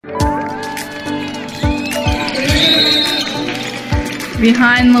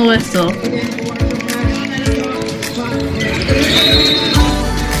Behind the Whistle.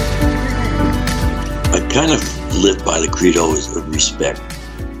 I kind of live by the credo of respect.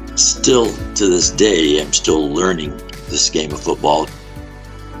 Still, to this day, I'm still learning this game of football.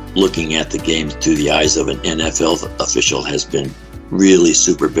 Looking at the game through the eyes of an NFL official has been really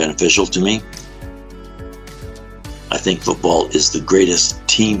super beneficial to me. I think football is the greatest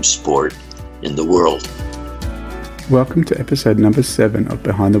team sport in the world. Welcome to episode number 7 of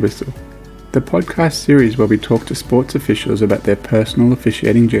Behind the Whistle, the podcast series where we talk to sports officials about their personal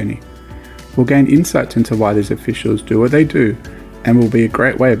officiating journey. We'll gain insights into why these officials do what they do, and will be a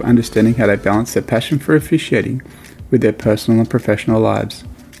great way of understanding how they balance their passion for officiating with their personal and professional lives.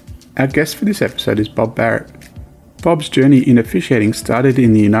 Our guest for this episode is Bob Barrett. Bob's journey in officiating started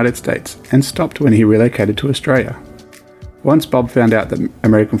in the United States and stopped when he relocated to Australia. Once Bob found out that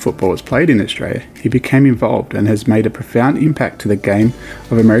American football was played in Australia, he became involved and has made a profound impact to the game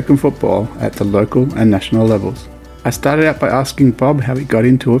of American football at the local and national levels. I started out by asking Bob how he got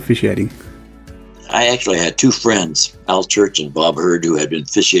into officiating. I actually had two friends, Al Church and Bob Hurd, who had been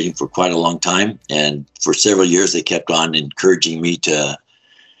officiating for quite a long time. And for several years, they kept on encouraging me to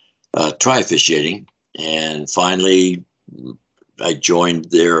try officiating. And finally, I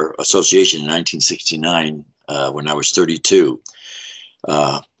joined their association in 1969 when I was 32.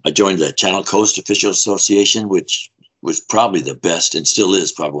 I joined the Channel Coast Official Association, which was probably the best and still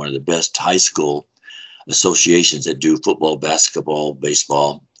is probably one of the best high school associations that do football, basketball,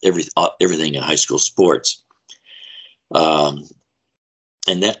 baseball, everything in high school sports. And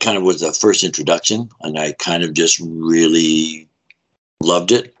that kind of was the first introduction, and I kind of just really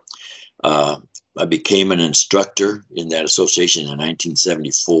loved it. I became an instructor in that association in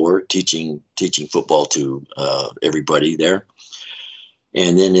 1974, teaching football to everybody there.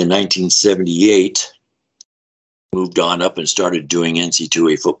 And then in 1978, moved on up and started doing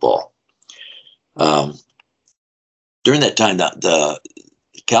NC2A football. During that time, the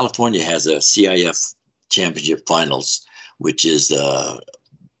California has a CIF championship finals, which is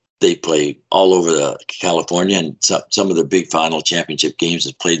they play all over California, and some of the big final championship games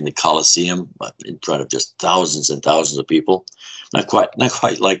are played in the Coliseum in front of just thousands and thousands of people. Not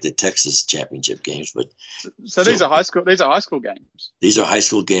quite like the Texas championship games, but so these are high school. These are high school games. These are high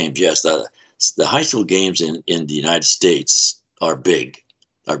school games. Yes, the high school games in the United States are big.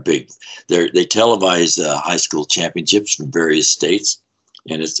 They televise high school championships from various states,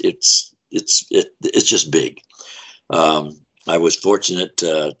 and it's just big. I was fortunate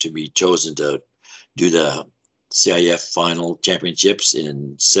to be chosen to do the CIF final championships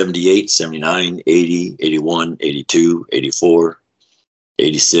in 78, 79, 80, 81, 82, 84,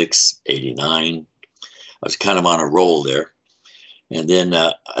 86, 89. I was kind of on a roll there. And then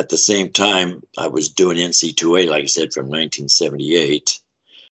at the same time, I was doing NC2A, like I said, from 1978.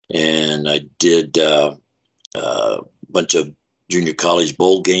 And I did a bunch of junior college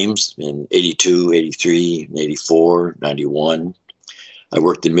bowl games in 82, 83, 84, 91. I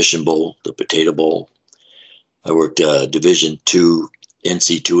worked the Mission Bowl, the Potato Bowl. I worked Division II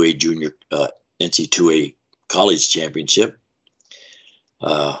NC2A junior, NC2A college championship.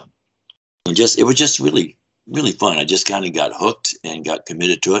 And it was just really, really fun. I just kind of got hooked and got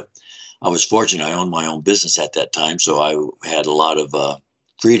committed to it. I was fortunate. I owned my own business at that time, so I had a lot of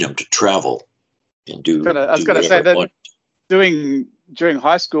freedom to travel and do. I was going to say that doing during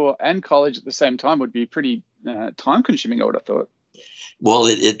high school and college at the same time would be pretty time consuming, I would have thought. Well,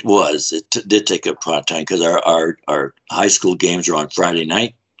 it was. It did take up a lot of time because our high school games were on Friday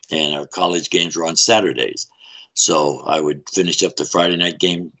night and our college games were on Saturdays. So I would finish up the Friday night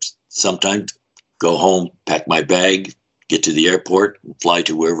game sometimes, go home, pack my bag, get to the airport, and fly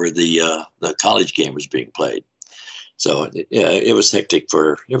to wherever the college game was being played. So it was hectic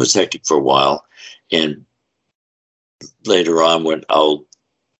for a while. And later on, when I'll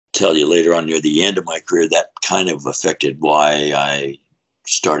tell you later on near the end of my career, that kind of affected why I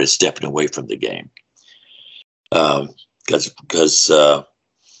started stepping away from the game. Because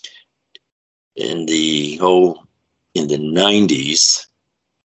in the 90s,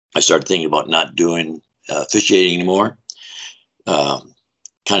 I started thinking about not doing officiating anymore.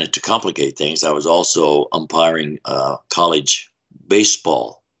 Kind of to complicate things, I was also umpiring college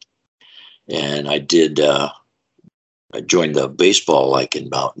baseball, and I joined the baseball like in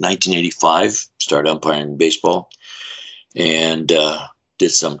about 1985, started umpiring baseball, and did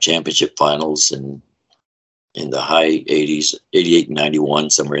some championship finals in the high 80s, 88 and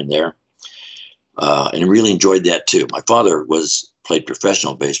 91, somewhere in there. And really enjoyed that too. My father played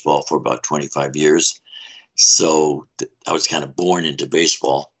professional baseball for about 25 years. So I was kind of born into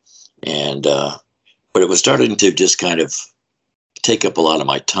baseball, but it was starting to just kind of take up a lot of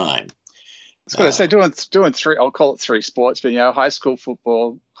my time. I was going to say doing three. I'll call it three sports, but high school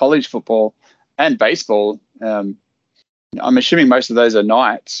football, college football, and baseball. I'm assuming most of those are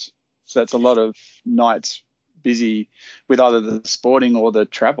nights, so that's a lot of nights busy with either the sporting or the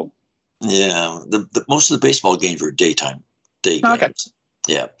travel. Yeah, the most of the baseball games were day games. Okay.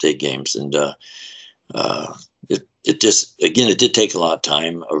 Yeah, day games, and it just, again, it did take a lot of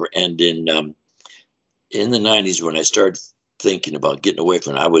time. And in the 90s, when I started thinking about getting away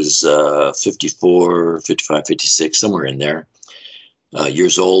from it, I was 54, 55, 56, somewhere in there,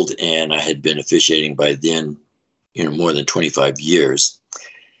 years old, and I had been officiating by then, more than 25 years.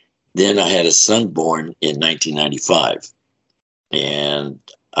 Then I had a son born in 1995, and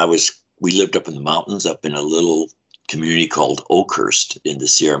we lived up in the mountains, up in a little community called Oakhurst in the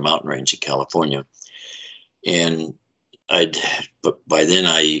Sierra Mountain Range in California. And but by then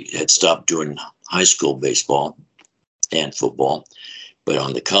I had stopped doing high school baseball and football. But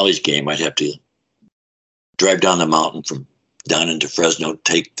on the college game, I'd have to drive down the mountain from down into Fresno,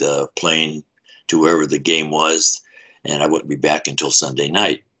 take the plane to wherever the game was, and I wouldn't be back until Sunday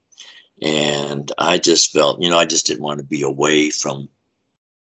night. And I just felt, I just didn't want to be away from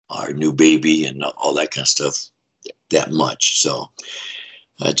our new baby and all that kind of stuff that much. So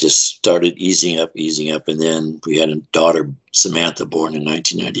I just started easing up. And then we had a daughter, Samantha, born in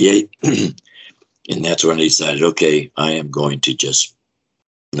 1998. And that's when I decided, okay, I am going to just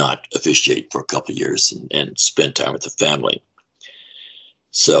not officiate for a couple of years and spend time with the family.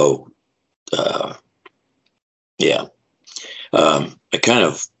 So, I kind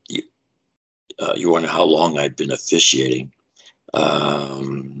of, you wonder how long I'd been officiating.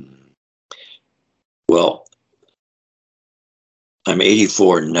 Well, I'm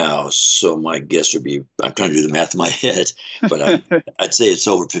 84 now, so my guess would be, I'm trying to do the math in my head, but I'd say it's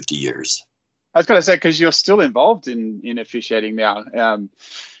over 50 years. I was going to say, because you're still involved in officiating now.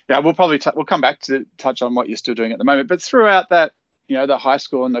 We'll probably we'll come back to touch on what you're still doing at the moment. But throughout that, the high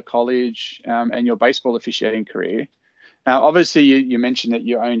school and the college and your baseball officiating career, obviously you mentioned that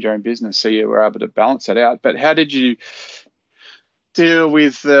you owned your own business, so you were able to balance that out. But how did you deal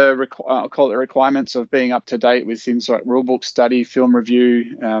with the I'll call it the requirements of being up to date with things like rule book study, film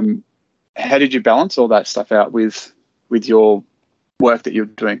review? How did you balance all that stuff out with your work that you're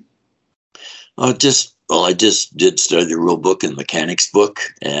doing? I just did study the rule book and mechanics book,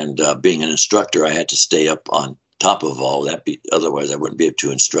 and being an instructor, I had to stay up on top of all that. Otherwise, I wouldn't be able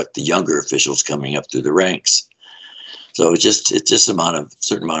to instruct the younger officials coming up through the ranks. So it's just a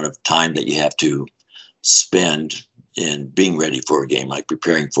certain amount of time that you have to spend in being ready for a game, like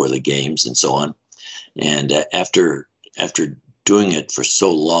preparing for the games and so on. And after doing it for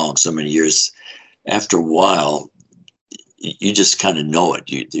so long, so many years, after a while, you just kind of know it.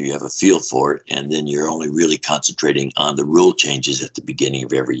 You have a feel for it, and then you're only really concentrating on the rule changes at the beginning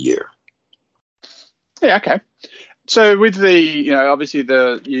of every year. Yeah, okay. So with the, obviously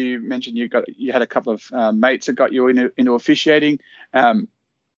you mentioned you had a couple of mates that got you into officiating.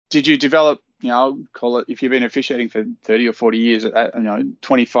 Did you develop, I'll call it, if you've been officiating for 30 or 40 years,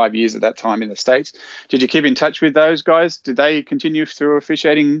 25 years at that time in the States, did you keep in touch with those guys? Did they continue through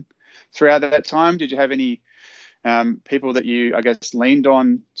officiating throughout that time? Did you have any people that you, I guess, leaned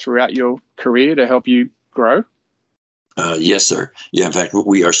on throughout your career to help you grow? Yes, sir. Yeah, in fact,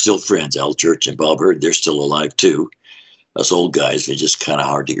 we are still friends. Al Church and Bob Hurd, they're still alive too. Us old guys, they're just kind of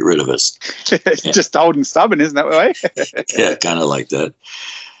hard to get rid of us. Just old and stubborn, isn't that the way? Yeah, kind of like that.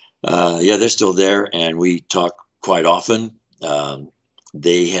 They're still there, and we talk quite often.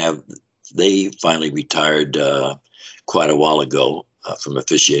 They finally retired quite a while ago from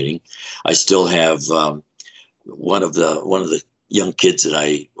officiating. I still have one of the young kids that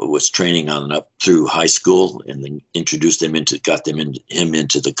I was training on up through high school, and then got him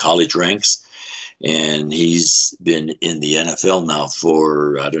into the college ranks. And he's been in the NFL now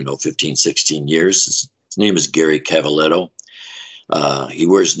for, 15, 16 years. His name is Gary Cavaletto. He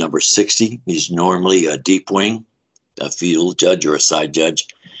wears number 60. He's normally a deep wing, a field judge or a side judge.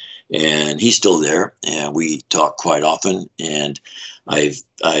 And he's still there, and we talk quite often. And I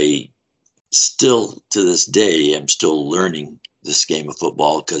still, to this day, am still learning this game of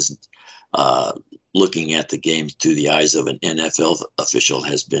football, because looking at the game through the eyes of an NFL official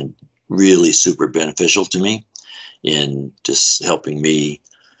has been really super beneficial to me in just helping me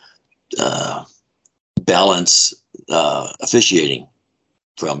balance officiating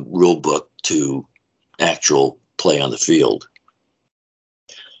from rule book to actual play on the field.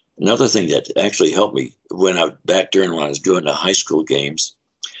 Another thing that actually helped me when I was doing the high school games,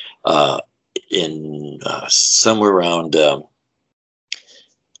 somewhere around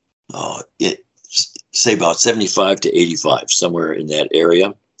say about 75 to 85, somewhere in that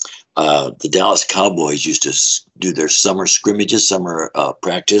area. The Dallas Cowboys used to do their summer scrimmages, summer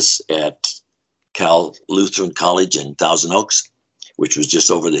practice at Cal Lutheran College in Thousand Oaks, which was just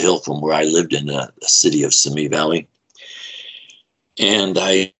over the hill from where I lived in the city of Simi Valley. And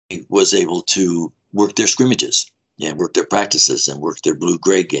I was able to work their scrimmages and work their practices and work their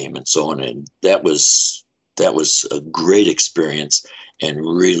blue-gray game and so on. And that was a great experience and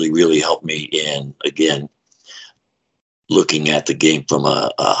really, really helped me in, again, looking at the game from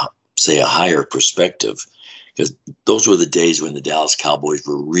a higher perspective, because those were the days when the Dallas Cowboys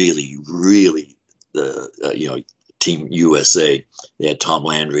were really, really the Team USA. They had Tom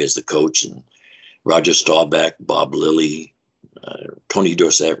Landry as the coach and Roger Staubach, Bob Lilly, Tony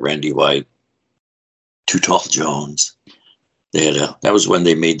Dorsett, Randy White, Too Tall Jones. They had that was when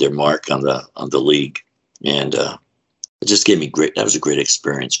they made their mark on the league, and it just gave me that was a great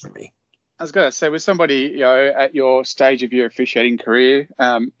experience for me. I was going to say, with somebody at your stage of your officiating career,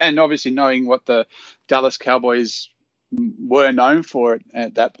 and obviously knowing what the Dallas Cowboys were known for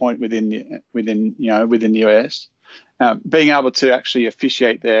at that point within the US, being able to actually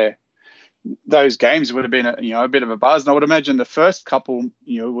officiate those games would have been a bit of a buzz. And I would imagine the first couple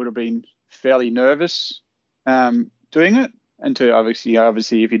would have been fairly nervous doing it. And to obviously,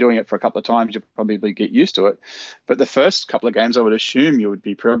 if you're doing it for a couple of times, you'll probably get used to it. But the first couple of games, I would assume you would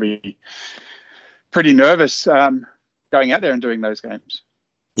be probably pretty nervous going out there and doing those games.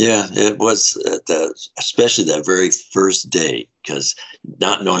 Yeah, it was, especially that very first day, because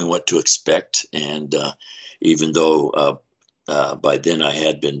not knowing what to expect. And even though by then I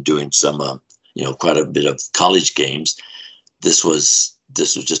had been doing some, quite a bit of college games, this was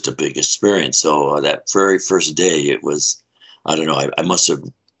just a big experience. So that very first day, it was, I don't know, I must have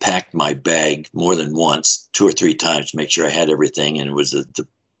packed my bag more than once, 2 or 3 times to make sure I had everything, and it was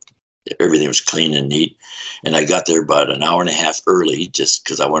everything was clean and neat. And I got there about an hour and a half early, just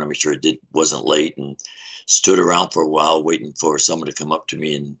because I wanted to make sure it wasn't late, and stood around for a while waiting for someone to come up to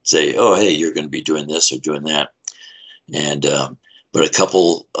me and say, "Oh, hey, you're going to be doing this or doing that." And but a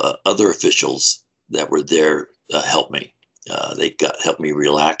couple other officials that were there helped me. They helped me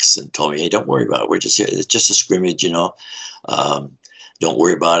relax and told me, "Hey, don't worry about it. We're just here. It's just a scrimmage, don't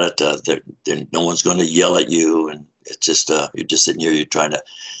worry about it. No one's going to yell at you, and it's just you're just sitting here. You're trying to.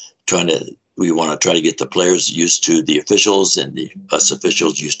 We want to try to get the players used to the officials, and us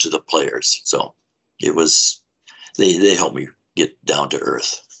officials used to the players." So it was. They helped me get down to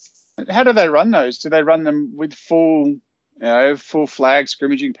earth. How do they run those? Do they run them with full flag,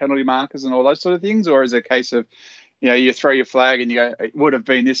 scrimmaging, penalty markers, and all those sort of things, or is it a case of you throw your flag and you go, it would have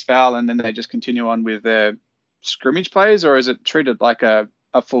been this foul, and then they just continue on with their scrimmage plays, or is it treated like a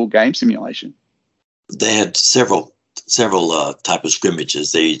full game simulation? They had several type of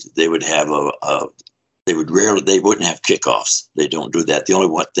scrimmages. They would have they wouldn't have kickoffs. They don't do that. The only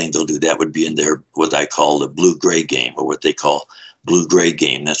one thing they'll do that would be in their what I call the blue-gray game, or what they call blue-gray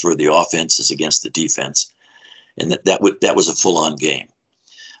game. That's where the offense is against the defense, and that was a full-on game.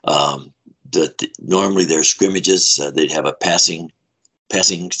 Normally their scrimmages, they'd have a passing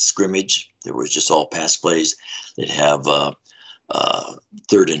scrimmage. There was just all pass plays. They'd have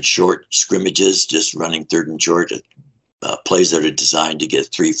third and short scrimmages, just running third and short, plays that are designed to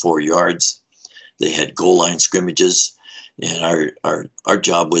get 3-4 yards. They had goal line scrimmages, and our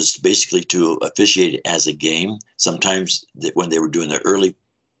job was basically to officiate as a game. Sometimes when they were doing their early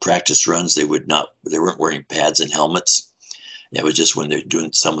practice runs, they weren't wearing pads and helmets. That was just when they're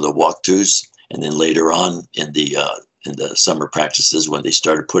doing some of the walkthroughs, and then later on in the summer practices, when they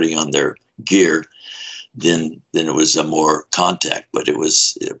started putting on their gear, then it was a more contact, but it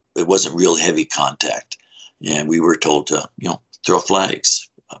wasn't real heavy contact, and we were told to throw flags.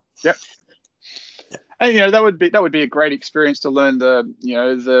 Yep. And that would be a great experience to learn the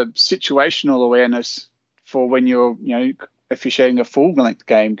situational awareness for when you're officiating a full length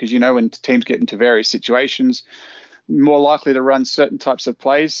game, because when teams get into various situations, more likely to run certain types of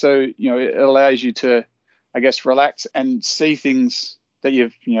plays. So, it allows you to, I guess, relax and see things that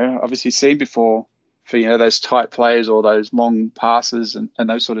you've, obviously seen before for, those tight plays or those long passes and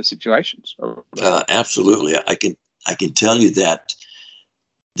those sort of situations. Absolutely. I can tell you that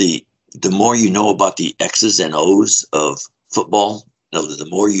the more you know about the X's and O's of football, the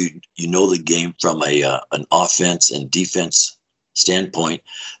more you know the game from an offense and defense standpoint,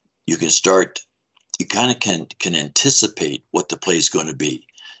 you kind of can anticipate what the play is going to be.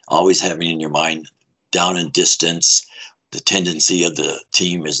 Always having in your mind down and distance, the tendency of the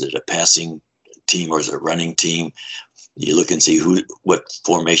team. Is it a passing team or is it a running team? You look and see what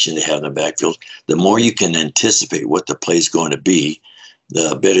formation they have in the backfield. The more you can anticipate what the play is going to be,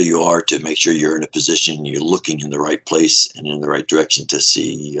 the better you are to make sure you're in a position, you're looking in the right place and in the right direction to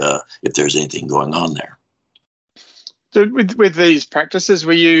see if there's anything going on there. So with these practices,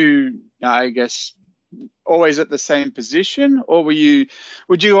 were you, I guess, always at the same position, or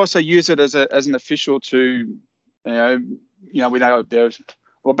would you also use it as an official to, we know there's,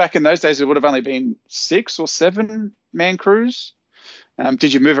 well, back in those days it would have only been 6 or 7 man crews.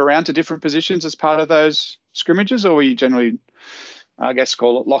 Did you move around to different positions as part of those scrimmages, or were you generally, I guess,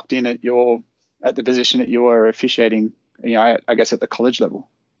 call it locked in at the position that you were officiating, I guess at the college level?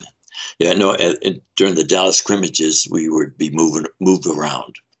 Yeah, no. During the Dallas scrimmages, we would be moved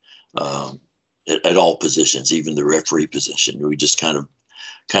around at all positions, even the referee position. We just kind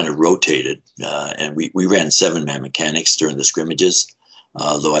of rotated, and we ran 7-man mechanics during the scrimmages.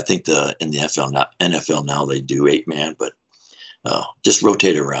 Though I think in the NFL now they do 8-man, but just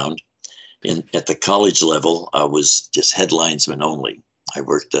rotate around. At the college level, I was just head linesman only. I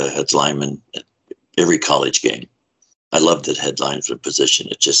worked the head lineman at every college game. I love the head linesman position.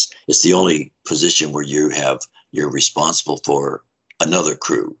 It's the only position where you're responsible for another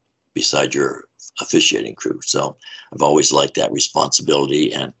crew beside your officiating crew. So I've always liked that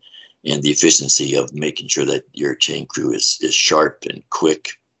responsibility and the efficiency of making sure that your chain crew is sharp and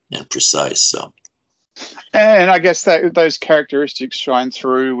quick and precise. So. And I guess that those characteristics shine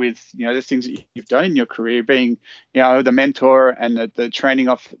through with the things that you've done in your career, being the mentor and the training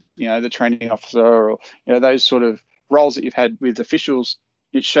the training officer, or those sort of roles that you've had with officials.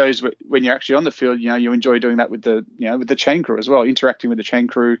 It shows when you're actually on the field. You enjoy doing that with the chain crew as well, interacting with the chain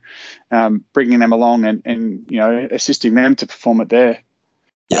crew, bringing them along and assisting them to perform at their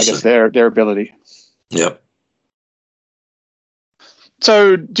their ability. Yep.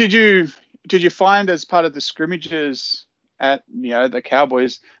 So did you find, as part of the scrimmages at the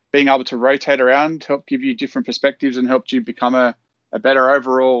Cowboys, being able to rotate around help give you different perspectives and helped you become a better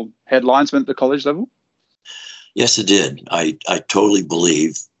overall head linesman at the college level? Yes, it did. I totally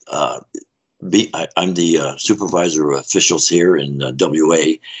believe. I'm the supervisor of officials here in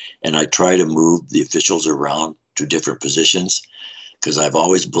WA, and I try to move the officials around to different positions because I've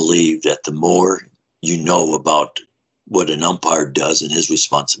always believed that the more you know about what an umpire does and his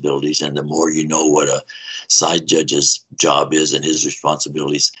responsibilities, and the more you know what a side judge's job is and his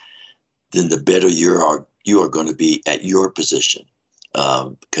responsibilities, then the better you are going to be at your position,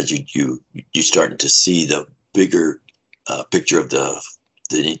 because you're starting to see the bigger picture of the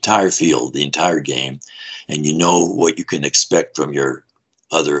entire field, the entire game, and you know what you can expect from your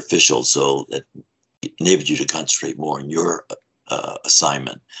other officials, so that enables you to concentrate more on your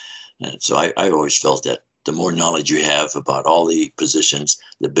assignment. And so I always felt that the more knowledge you have about all the positions,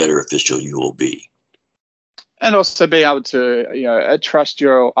 the better official you will be. And also be able to trust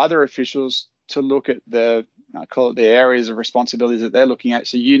your other officials to look at the areas of responsibilities that they're looking at,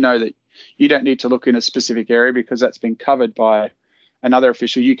 so that you don't need to look in a specific area because that's been covered by another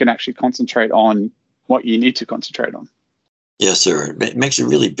official. You can actually concentrate on what you need to concentrate on. Yes, sir. It makes a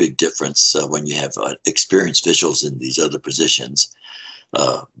really big difference when you have experienced officials in these other positions.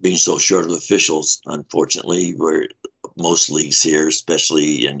 Being so short of officials, unfortunately, where most leagues here,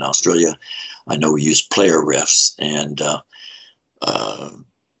 especially in Australia, I know we use player refs, and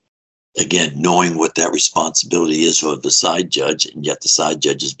again, knowing what that responsibility is for the side judge, and yet the side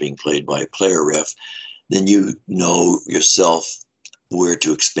judge is being played by a player ref, then you know yourself where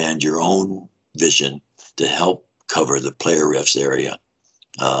to expand your own vision to help cover the player ref's area.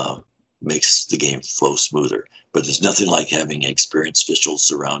 Makes the game flow smoother. But there's nothing like having experienced officials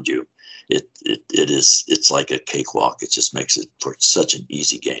surround you. It's like a cakewalk. It just makes it for such an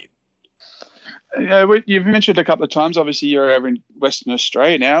easy game. You've mentioned a couple of times, obviously you're over in Western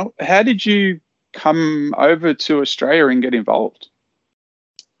Australia now. How did you come over to Australia and get involved?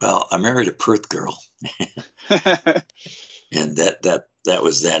 Well, I married a Perth girl. And that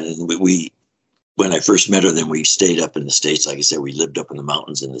was that. And we when I first met her, then we stayed up in the States. Like I said, we lived up in the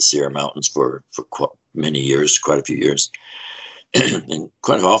mountains, in the Sierra Mountains for many years, quite a few years. And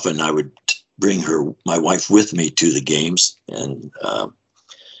quite often I would bring my wife with me to the games. And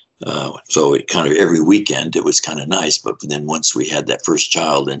so it kind of every weekend, it was kind of nice. But then once we had that first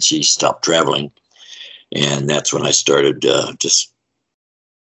child, then she stopped traveling. And that's when I started just,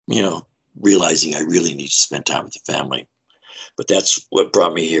 realizing I really need to spend time with the family. But that's what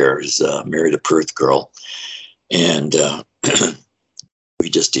brought me here, is married a Perth girl. And we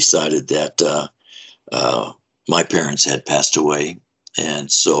just decided that my parents had passed away.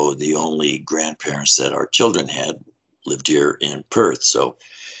 And so the only grandparents that our children had lived here in Perth. So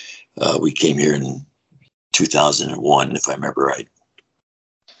we came here in 2001, if I remember right.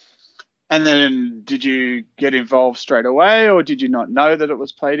 And then did you get involved straight away, or did you not know that it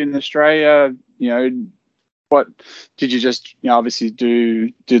was played in Australia? What did you just, obviously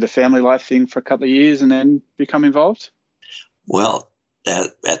do the family life thing for a couple of years and then become involved? Well,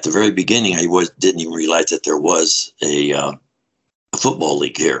 at the very beginning, I didn't even realize that there was a football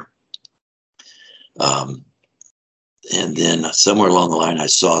league here. And then somewhere along the line, I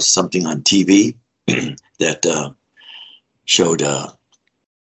saw something on TV that showed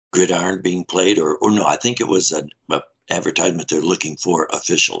gridiron being played, or no, I think it was an advertisement. They're looking for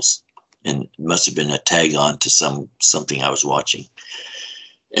officials, and it must have been a tag on to something I was watching.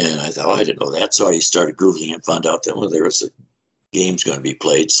 And I thought, I didn't know that. So I started Googling and found out that, there was a game's going to be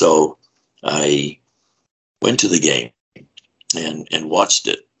played. So I went to the game and watched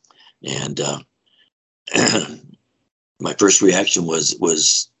it. And my first reaction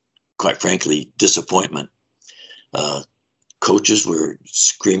was quite frankly, disappointment. Coaches were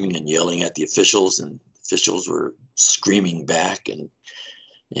screaming and yelling at the officials, and officials were screaming back, and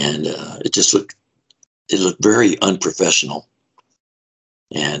it looked very unprofessional,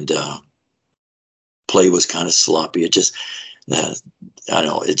 and play was kind of sloppy. It just,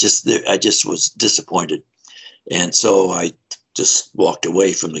 I just was disappointed, and so I just walked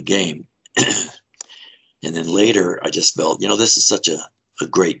away from the game. And then later, I just felt, this is such a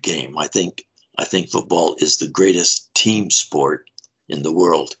great game. I think football is the greatest team sport in the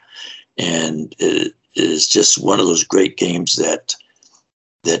world, and it is just one of those great games that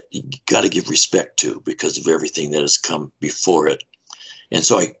you got to give respect to because of everything that has come before it. And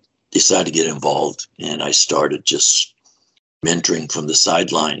so I decided to get involved, and I started just mentoring from the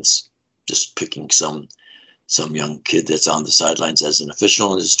sidelines, just picking some young kid that's on the sidelines as an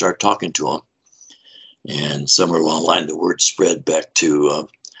official and just start talking to him. And somewhere along the line, the word spread back to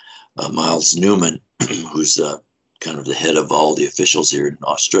Miles Newman, who's kind of the head of all the officials here in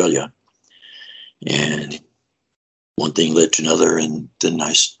Australia. And one thing led to another, and then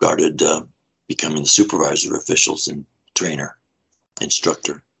I started becoming the supervisor of officials and trainer,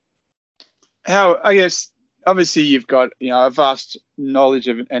 instructor. How, I guess, obviously you've got a vast knowledge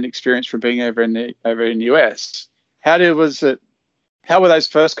of and experience from being over in the US. How were those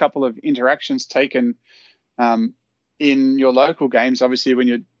first couple of interactions taken in your local games? Obviously, when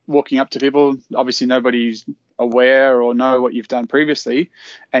you're walking up to people, obviously nobody's aware or know what you've done previously,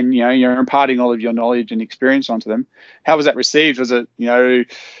 and you're imparting all of your knowledge and experience onto them. How was that received? Was it,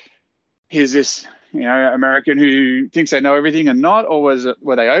 here's this American who thinks they know everything and not, or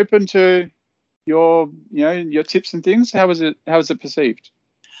were they open to your tips and things? How was it perceived?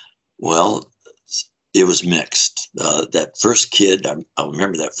 Well, it was mixed. That first kid, I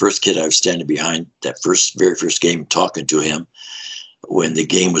remember that first kid I was standing behind, that very first game, talking to him. When the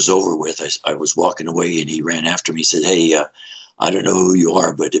game was over with, I was walking away, and he ran after me. He said, "Hey, I don't know who you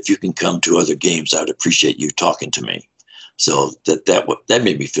are, but if you can come to other games, I'd appreciate you talking to me." So that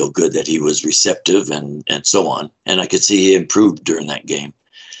made me feel good that he was receptive and so on. And I could see he improved during that game.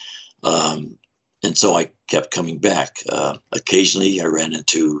 And so I kept coming back. Occasionally I ran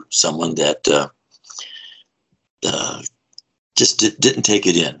into someone that just didn't take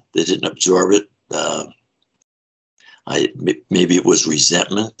it in. They didn't absorb it. Maybe it was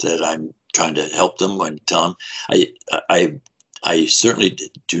resentment that I'm trying to help them and tell them. I certainly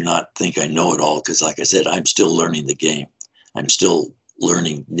do not think I know it all, because, like I said, I'm still learning the game. I'm still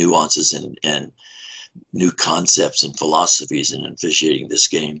learning nuances and new concepts and philosophies in officiating this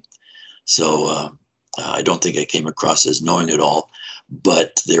game. So I don't think I came across as knowing it all,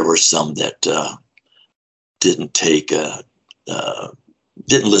 but there were some that didn't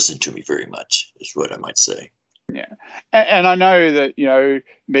listen to me very much, is what I might say. Yeah, and I know that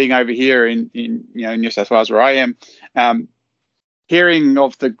being over here in New South Wales, where I am, hearing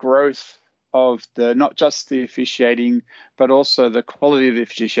of the growth of not just the officiating, but also the quality of the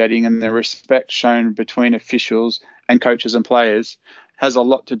officiating and the respect shown between officials and coaches and players has a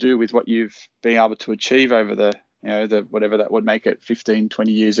lot to do with what you've been able to achieve over the whatever that would make it, 15,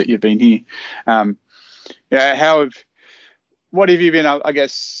 20 years that you've been here. What have you been, I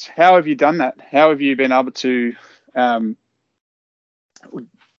guess, how have you done that? How have you been able to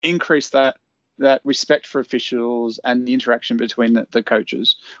increase that respect for officials and the interaction between the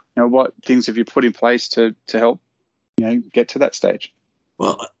coaches? What things have you put in place to help, get to that stage?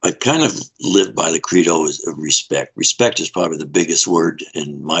 Well, I kind of live by the credo of respect. Respect is probably the biggest word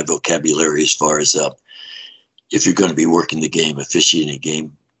in my vocabulary as far as if you're going to be working the game, officiating a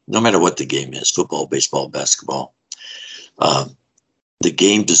game, no matter what the game is, football, baseball, basketball. The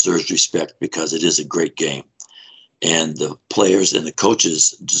game deserves respect because it is a great game. And the players and the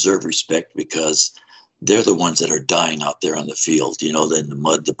coaches deserve respect because they're the ones that are dying out there on the field, you know, then the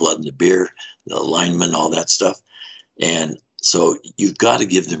mud, the blood, and the beer, the linemen, all that stuff. And so you've got to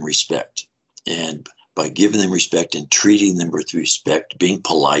give them respect. And by giving them respect and treating them with respect, being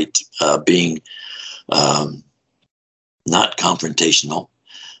polite, being not confrontational,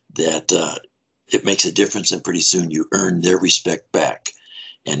 that it makes a difference, and pretty soon you earn their respect back.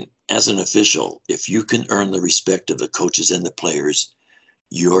 And as an official, if you can earn the respect of the coaches and the players,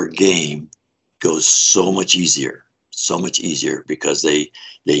 your game goes so much easier, because they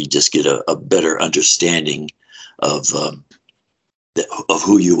just get a better understanding of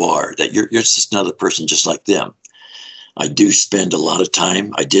who you are, that you're just another person just like them. I do spend a lot of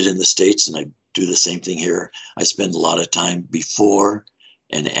time, I did in the States, and I do the same thing here. I spend a lot of time before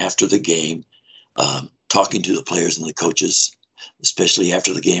and after the game talking to the players and the coaches, especially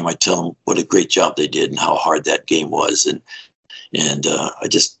after the game. I tell them what a great job they did and how hard that game was. And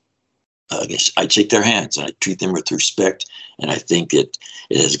I shake their hands and I treat them with respect. And I think it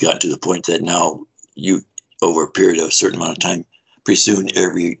has gotten to the point that now over a period of a certain amount of time, pretty soon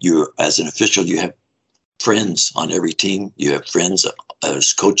you as an official, you have friends on every team. You have friends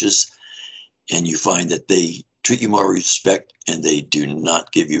as coaches, and you find that they treat you more with respect, and they do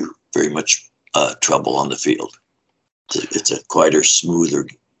not give you very much trouble on the field. It's a quieter, smoother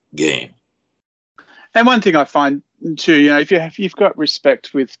game. And one thing I find too, you know, if you've got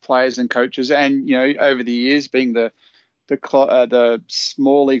respect with players and coaches, and you know, over the years being the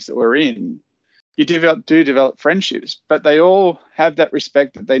small leagues that we're in, you develop friendships, but they all have that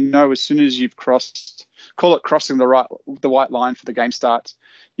respect that they know as soon as you've crossing the white line for the game starts,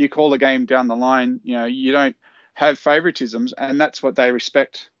 you call the game down the line. You know, you don't have favoritisms, and that's what they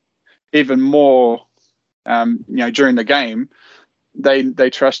respect even more. You know, during the game, they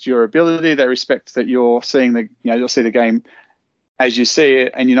trust your ability. They respect that you'll see the game as you see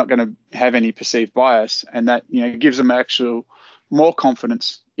it, and you're not going to have any perceived bias, and that, you know, gives them actual more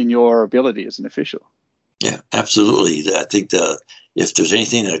confidence in your ability as an official. Yeah, absolutely. I think if there's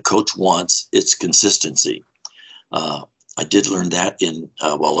anything that a coach wants, it's consistency. I did learn that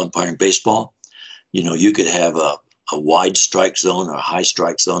while umpiring baseball. You know, you could have a wide strike zone or a high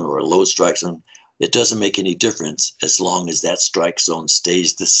strike zone or a low strike zone. It doesn't make any difference as long as that strike zone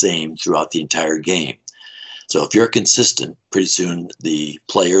stays the same throughout the entire game. So if you're consistent, pretty soon the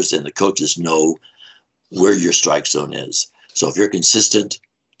players and the coaches know where your strike zone is. So if you're consistent,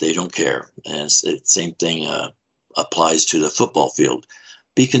 they don't care. And the same thing applies to the football field.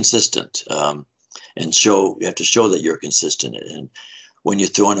 Be consistent, and you have to show that you're consistent. And when you're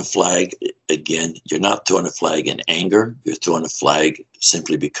throwing a flag, again, you're not throwing a flag in anger. You're throwing a flag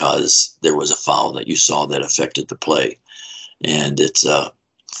simply because there was a foul that you saw that affected the play. And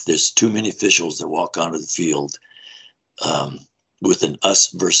there's too many officials that walk onto the field with an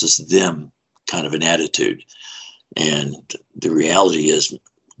us versus them kind of an attitude. And the reality is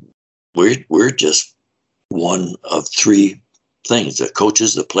we're just one of three things: the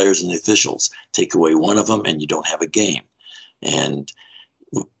coaches, the players, and the officials. Take away one of them and you don't have a game. And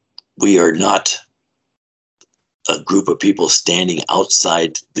we are not a group of people standing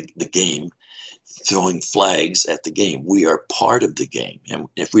outside the game throwing flags at the game. We are part of the game. And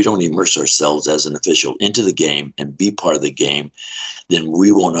if we don't immerse ourselves as an official into the game and be part of the game, then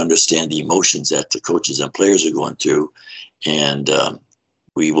we won't understand the emotions that the coaches and players are going through. And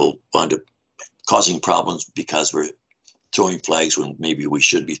we will wind up causing problems because we're throwing flags when maybe we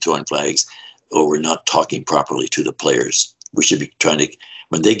should be throwing flags, or we're not talking properly to the players. We should be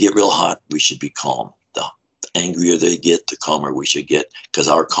when they get real hot, we should be calm. The angrier they get, the calmer we should get, because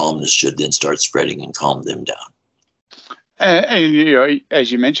our calmness should then start spreading and calm them down. And you know,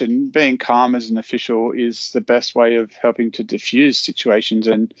 as you mentioned, being calm as an official is the best way of helping to diffuse situations.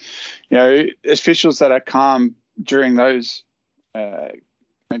 And, you know, officials that are calm during those,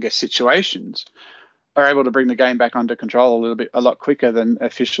 situations are able to bring the game back under control a lot quicker than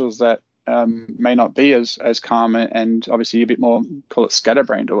officials that may not be as calm and obviously a bit more, call it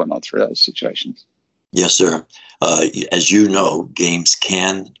scatterbrained or whatnot through those situations. Yes, sir. As you know, games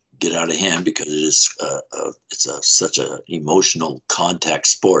can get out of hand because it's such an emotional contact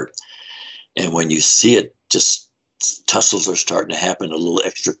sport. And when you see it, just tussles are starting to happen, a little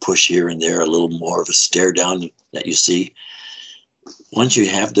extra push here and there, a little more of a stare down that you see. Once you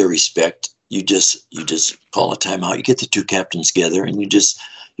have their respect, you just call a timeout. You get the two captains together, and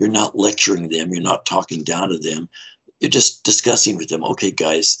you're not lecturing them. You're not talking down to them. You're just discussing with them. Okay,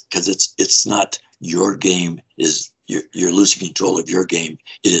 guys, because it's not your game. You're losing control of your game.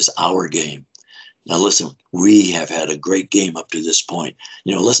 It is our game, now listen, we have had a great game up to this point.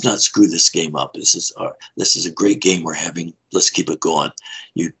 Let's not screw this game up. This is a great game we're having. Let's keep it going.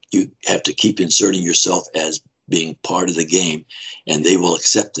 You have to keep inserting yourself as being part of the game, and they will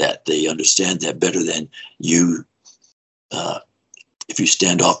accept that. They understand that better than you. If you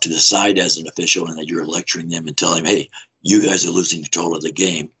stand off to the side as an official and that you're lecturing them and telling them, hey, you guys are losing control of the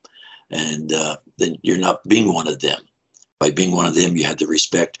game, and then you're not being one of them. By being one of them, you have the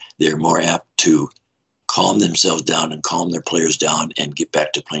respect. They're more apt to calm themselves down and calm their players down and get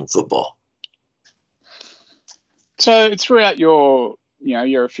back to playing football. So throughout your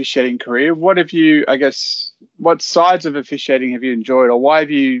officiating career, what sides of officiating have you enjoyed, or why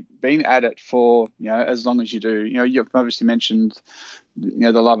have you been at it for, as long as you do? You've obviously mentioned,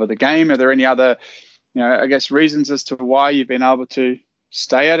 the love of the game. Are there any other, reasons as to why you've been able to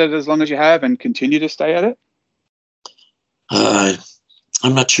stay at it as long as you have and continue to stay at it?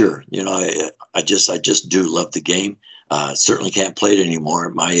 I'm not sure. I just do love the game. Certainly can't play it anymore.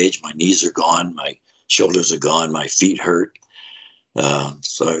 At my age, my knees are gone, my shoulders are gone, my feet hurt.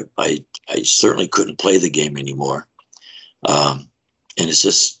 So I certainly couldn't play the game anymore. And it's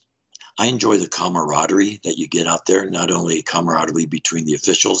just, I enjoy the camaraderie that you get out there. Not only camaraderie between the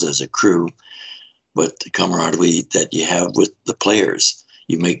officials as a crew, but the camaraderie that you have with the players.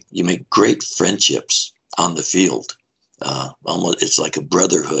 You make great friendships on the field. Almost, it's like a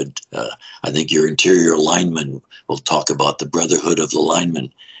brotherhood. I think your interior lineman will talk about the brotherhood of the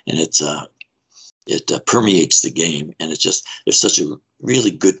lineman, and it permeates the game, and it's such a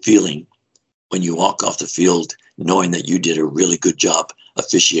really good feeling when you walk off the field knowing that you did a really good job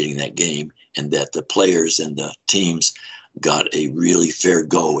officiating that game, and that the players and the teams got a really fair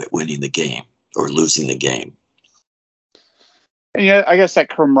go at winning the game or losing the game. And I guess that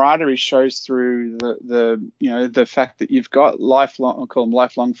camaraderie shows through the fact that you've got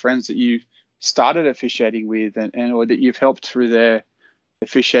lifelong friends that you started officiating with, and or that you've helped through their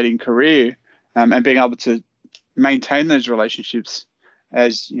officiating career, and being able to maintain those relationships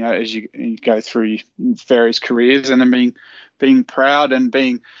as you go through various careers, and then being proud and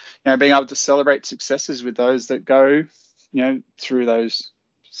being able to celebrate successes with those that go through those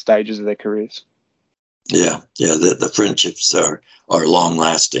stages of their careers. Yeah. The friendships are long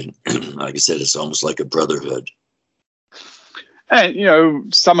lasting. Like I said, it's almost like a brotherhood.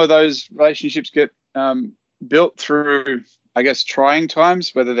 And some of those relationships get built through, I guess, trying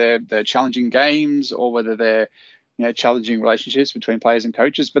times, whether they're challenging games or whether they're challenging relationships between players and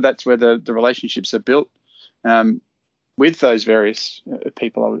coaches. But that's where the relationships are built with those various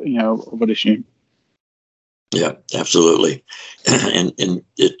people, I would assume. Yeah, absolutely. And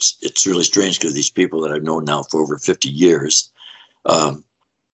it's really strange because these people that I've known now for over 50 years, when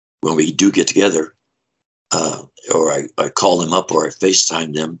we do get together, or I call them up or I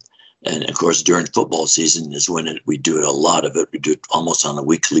FaceTime them, and of course during football season is when we do a lot of it. We do it almost on a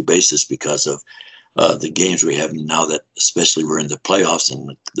weekly basis because of the games we have now, that especially we're in the playoffs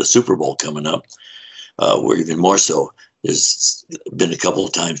and the Super Bowl coming up. We're even more so. There's been a couple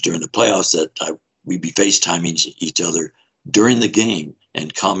of times during the playoffs that we'd be FaceTiming each other during the game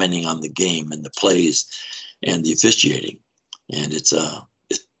and commenting on the game and the plays and the officiating. And it's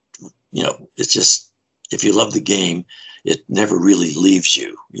just, if you love the game, it never really leaves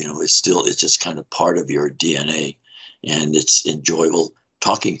you. It's just kind of part of your DNA, and it's enjoyable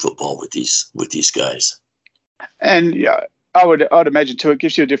talking football with these guys. And I would imagine too, it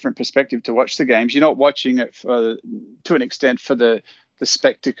gives you a different perspective to watch the games. You're not watching it to an extent for the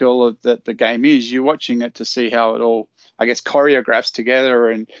spectacle of that the game is. You're watching it to see how it all, I guess, choreographs together,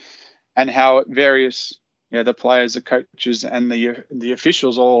 and how various the players, the coaches, and the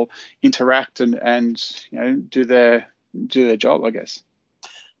officials all interact and do their job, I guess.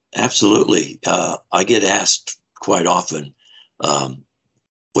 Absolutely. I get asked quite often,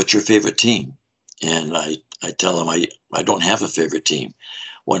 what's your favorite team? And I tell them I don't have a favorite team.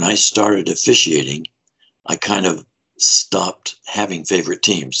 When I started officiating, I kind of stopped having favorite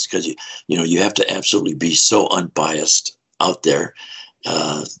teams, because you have to absolutely be so unbiased out there,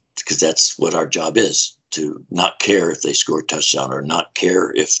 because that's what our job is, to not care if they score a touchdown or not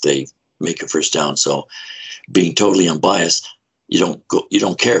care if they make a first down. So being totally unbiased, you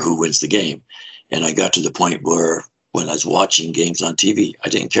don't care who wins the game. And I got to the point where when I was watching games on TV, I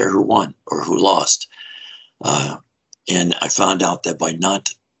didn't care who won or who lost. And I found out that by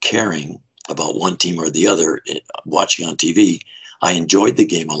not caring about one team or the other, watching on TV, I enjoyed the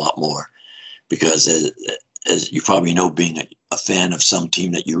game a lot more, because as you probably know, being a fan of some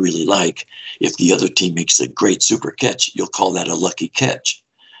team that you really like, if the other team makes a great super catch, you'll call that a lucky catch.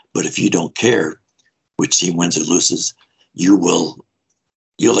 But if you don't care which team wins or loses, you will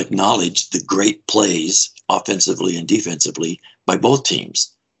you'll acknowledge the great plays offensively and defensively by both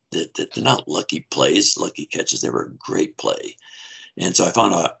teams. That they're not lucky plays, lucky catches. They were a great play. And so I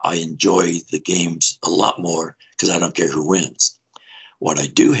found I enjoy the games a lot more because I don't care who wins. What I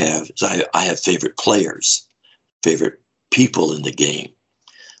do have is I have favorite players, favorite people in the game.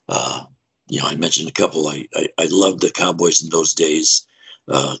 I mentioned a couple. I loved the Cowboys in those days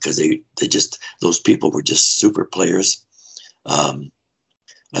because they just, those people were just super players. I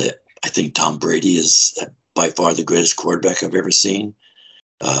think Tom Brady is by far the greatest quarterback I've ever seen.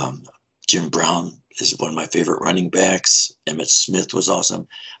 Jim Brown is one of my favorite running backs. Emmitt Smith was awesome.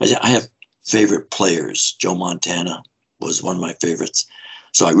 I have favorite players. Joe Montana was one of my favorites.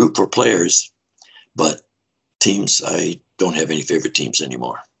 So I root for players, but teams, I don't have any favorite teams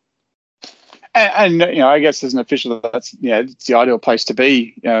anymore. And I guess as an official, that's it's the ideal place to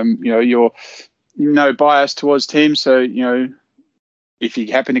be. You're no bias towards teams, so if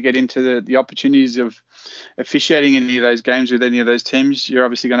you happen to get into the opportunities of officiating any of those games with any of those teams, you're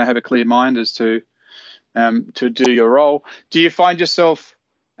obviously going to have a clear mind as to do your role. Do you find yourself,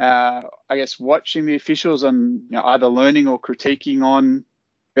 watching the officials and either learning or critiquing on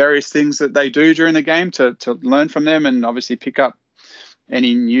various things that they do during the game to learn from them and obviously pick up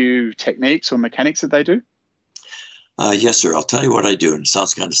any new techniques or mechanics that they do? Yes, sir. I'll tell you what I do, and it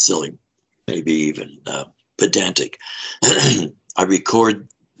sounds kind of silly, maybe even pedantic. I record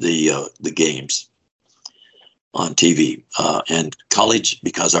the games on TV and college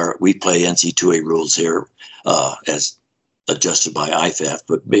because we play NC2A rules here as adjusted by IFAF,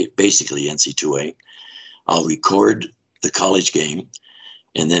 but basically NC2A. I'll record the college game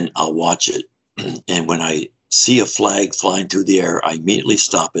and then I'll watch it. And when I see a flag flying through the air, I immediately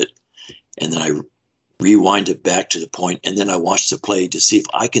stop it and then I rewind it back to the point, and then I watch the play to see if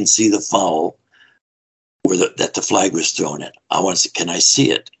I can see the foul where that the flag was thrown at. I want to see, can I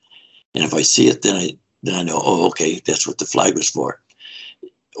see it? And if I see it, then I know, oh, okay, that's what the flag was for.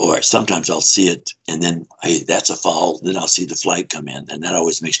 Or sometimes I'll see it, and then, hey, that's a foul. Then I'll see the flag come in, and that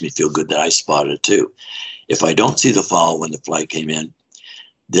always makes me feel good that I spotted it too. If I don't see the foul when the flag came in,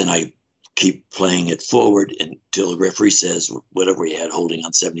 then I keep playing it forward until the referee says whatever he had holding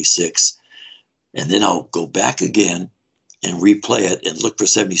on 76, and then I'll go back again and replay it and look for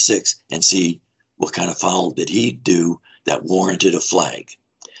 76 and see what kind of foul did he do that warranted a flag.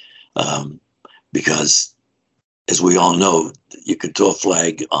 Because as we all know, you can throw a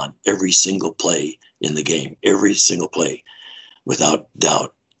flag on every single play in the game, every single play, without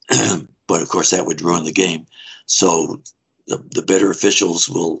doubt. But of course, that would ruin the game. So the better officials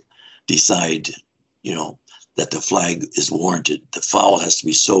will decide, that the flag is warranted. The foul has to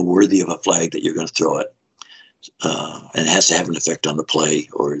be so worthy of a flag that you're going to throw it. And it has to have an effect on the play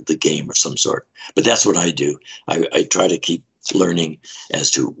or the game of some sort. But that's what I do. I try to keep learning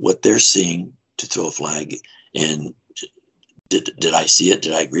as to what they're seeing to throw a flag, and did I see it?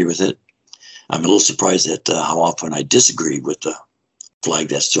 Did I agree with it? I'm a little surprised at how often I disagree with the flag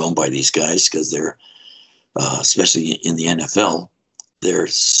that's thrown by these guys, because they're, especially in the NFL, they're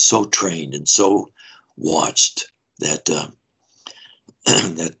so trained and so watched that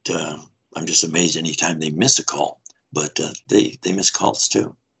I'm just amazed anytime they miss a call. But they miss calls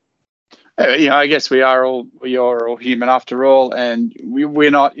too. I guess we are all human after all, and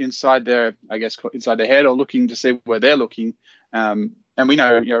we're not inside their head or looking to see where they're looking. And we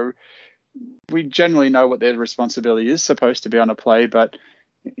know, we generally know what their responsibility is supposed to be on a play, but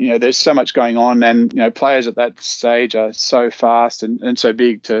there's so much going on, and players at that stage are so fast and so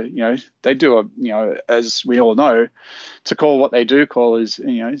big to they do as we all know, to call what they do call is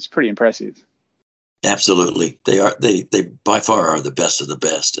it's pretty impressive. Absolutely. They by far are the best of the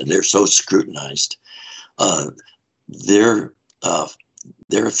best, and they're so scrutinized. Their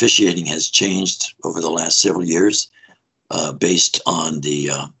officiating has changed over the last several years based on the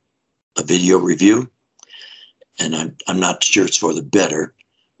a video review, and I'm not sure it's for the better.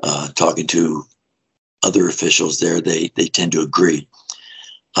 Talking to other officials there, they tend to agree.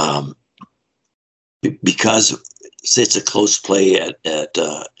 Because say it's a close play at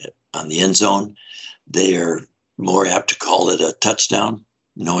on the end zone, they are more apt to call it a touchdown,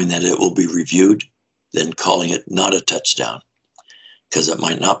 knowing that it will be reviewed, than calling it not a touchdown, because it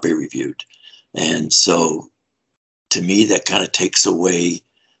might not be reviewed. And so to me, that kind of takes away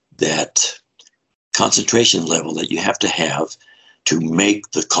that concentration level that you have to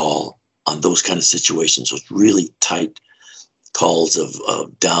make the call on those kind of situations with really tight calls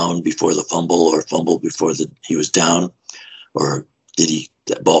of down before the fumble, or fumble before he was down, or did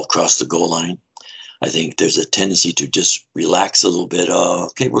that ball cross the goal line? I think there's a tendency to just relax a little bit.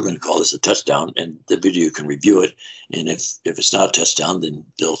 Okay, we're going to call this a touchdown, and the video can review it. And if it's not a touchdown, then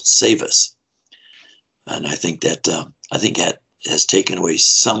they'll save us. And I think that has taken away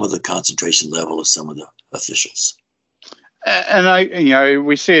some of the concentration level of some of the officials. And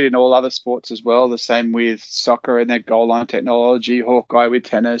we see it in all other sports as well. The same with soccer and their goal line technology, Hawkeye with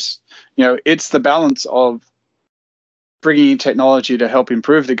tennis. It's the balance of bringing in technology to help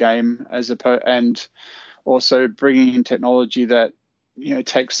improve the game, and also bringing in technology that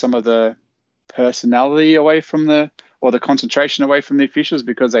takes some of the personality away from the concentration away from the officials,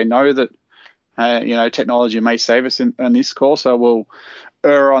 because they know that technology may save us in this call, so we'll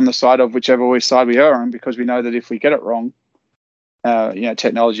err on the side of whichever side we err on, because we know that if we get it wrong,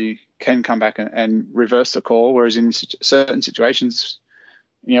 technology can come back and reverse the call. Whereas in certain situations,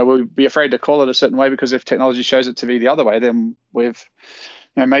 we'll be afraid to call it a certain way, because if technology shows it to be the other way, then we've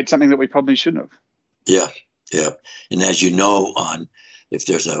made something that we probably shouldn't have. Yeah. And as you know, if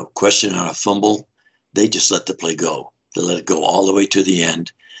there's a question on a fumble, they just let the play go. They let it go all the way to the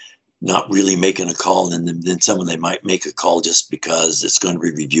end, not really making a call. And then someone, they might make a call just because it's going to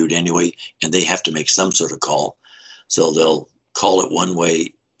be reviewed anyway, and they have to make some sort of call. So they'll call it one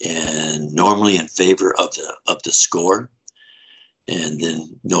way, and normally in favor of the score, and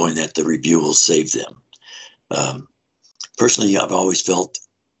then knowing that the review will save them. Personally, I've always felt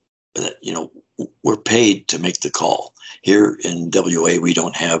that we're paid to make the call. Here in WA, we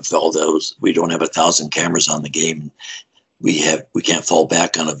don't have all those. We don't have 1,000 cameras on the game. We can't fall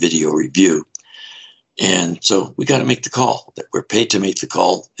back on a video review, and so we got to make the call. That we're paid to make the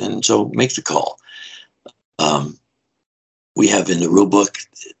call, and so make the call. We have in the rule book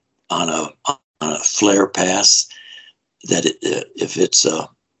on a flare pass that if it's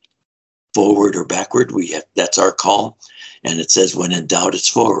forward or backward, that's our call, and it says when in doubt, it's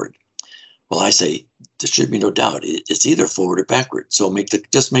forward. Well, I say there should be no doubt. It's either forward or backward. So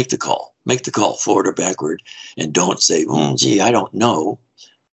just make the call. Make the call forward or backward, and don't say, gee, I don't know,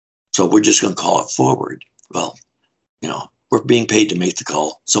 so we're just going to call it forward. Well, we're being paid to make the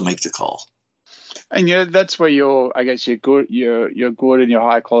call, so make the call. And that's where your good and your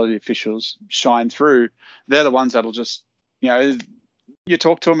high quality officials shine through. They're the ones that'll just, you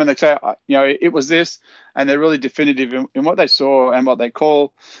talk to them and they say, it was this, and they're really definitive in what they saw and what they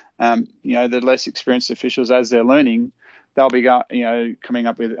call. The less experienced officials, as they're learning, they'll be coming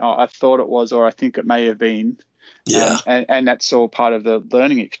up with, I thought it was, or I think it may have been. Yeah. And that's all part of the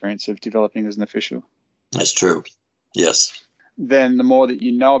learning experience of developing as an official. That's true. Yes. Then the more that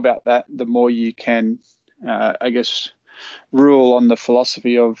you know about that, the more you can, rule on the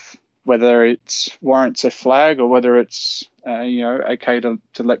philosophy of whether it warrants a flag or whether it's, okay to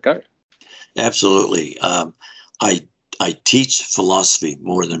let go. Absolutely. I teach philosophy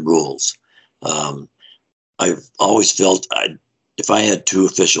more than rules. I've always felt if I had two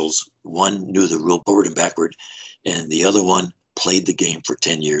officials, one knew the rule forward and backward, and the other one played the game for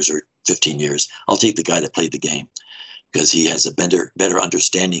 10 years or 15 years, I'll take the guy that played the game, because he has a better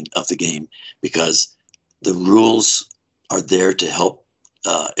understanding of the game, because the rules are there to help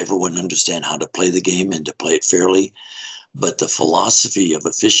everyone understand how to play the game and to play it fairly. But the philosophy of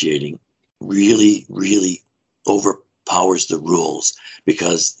officiating really, really overpowers the rules,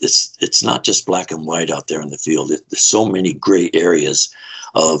 because it's not just black and white out there in the field. There's so many gray areas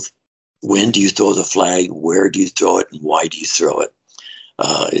of when do you throw the flag, where do you throw it, and why do you throw it.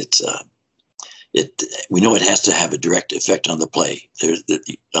 We know it has to have a direct effect on the play.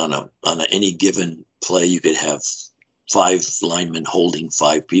 On any given play, you could have 5 linemen holding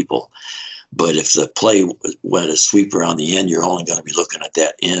 5 people. But if the play went a sweep around the end, you're only going to be looking at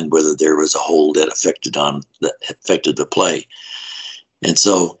that end, whether there was a hold that affected the play. And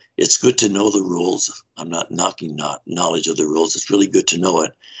so it's good to know the rules. I'm not knocking knowledge of the rules. It's really good to know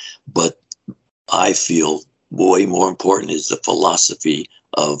it. But I feel way more important is the philosophy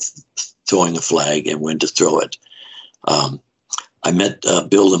of throwing a flag and when to throw it. I met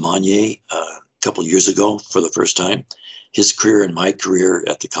Bill Lemonnier a couple of years ago for the first time. His career and my career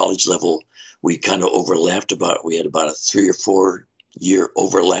at the college level, we kind of overlapped. We had about a 3 or 4 year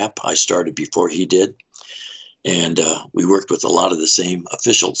overlap. I started before he did. And we worked with a lot of the same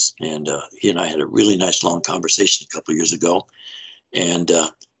officials. And he and I had a really nice long conversation a couple of years ago, and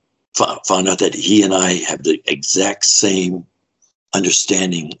found out that he and I have the exact same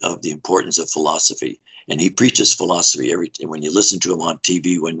understanding of the importance of philosophy. And he preaches philosophy when you listen to him on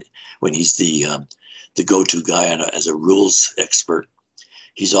TV, when he's the go-to guy as a rules expert.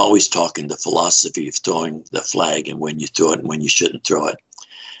 He's always talking the philosophy of throwing the flag and when you throw it and when you shouldn't throw it.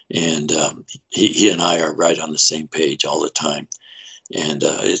 And he and I are right on the same page all the time. And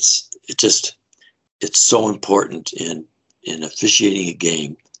it's just it's so important in officiating a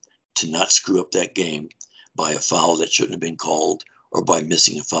game to not screw up that game by a foul that shouldn't have been called or by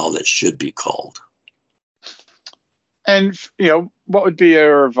missing a foul that should be called. And, what would be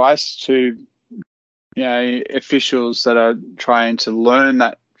your advice to, officials that are trying to learn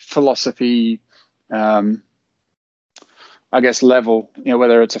that philosophy, level,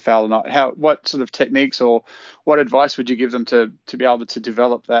 whether it's a foul or not? What sort of techniques or what advice would you give them to be able to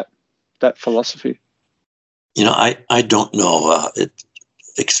develop that philosophy? I don't know.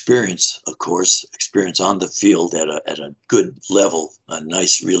 Experience, of course, experience on the field at a good level, a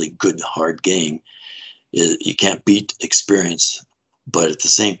nice, really good, hard game. You can't beat experience, but at the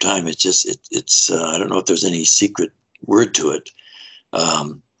same time, it's I don't know if there's any secret word to it.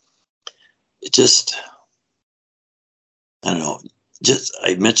 I don't know.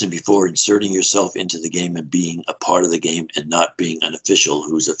 I mentioned before, inserting yourself into the game and being a part of the game and not being an official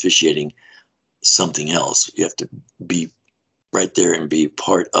who's officiating something else. You have to be right there and be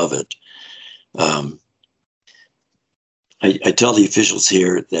part of it. I tell the officials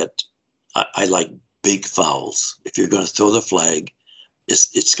here that I like big fouls. If you're going to throw the flag,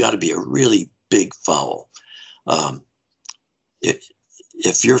 it's got to be a really big foul.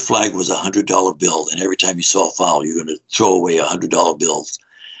 If your flag was $100 bill and every time you saw a foul, you're going to throw away $100 bills,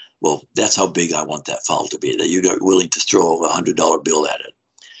 well, that's how big I want that foul to be, that you're willing to throw a $100 bill at it.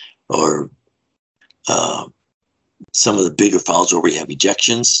 Or some of the bigger fouls where we have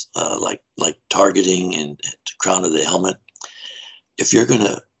ejections, like targeting and crown of the helmet. If you're going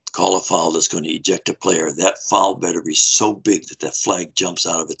to call a foul that's going to eject a player, that foul better be so big that that flag jumps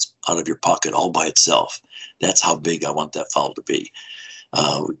out of your pocket all by itself. That's how big I want that foul to be.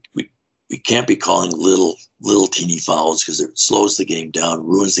 We can't be calling little teeny fouls because it slows the game down,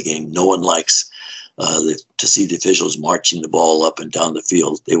 ruins the game. No one likes to see the officials marching the ball up and down the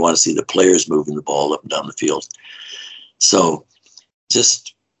field. They want to see the players moving the ball up and down the field. So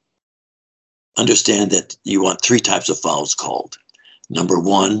just understand that you want three types of fouls called. Number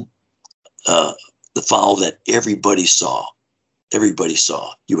one, the foul that everybody saw. Everybody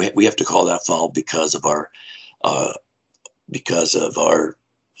saw. We have to call that foul because of our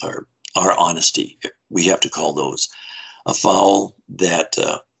honesty. We have to call those. A foul that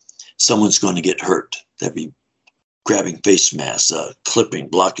someone's going to get hurt. That'd be grabbing face masks, clipping,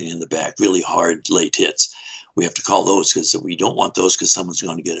 blocking in the back, really hard late hits. We have to call those because we don't want those because someone's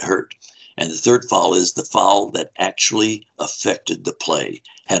going to get hurt. And the third foul is the foul that actually affected the play,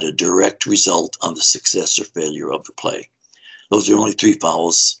 had a direct result on the success or failure of the play. Those are the only three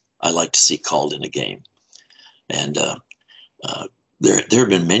fouls I like to see called in a game. And there have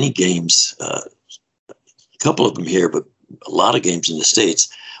been many games, a couple of them here, but a lot of games in the States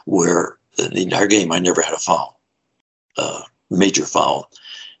where in the entire game I never had a foul, major foul.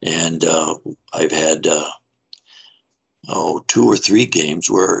 And I've had 2 or 3 games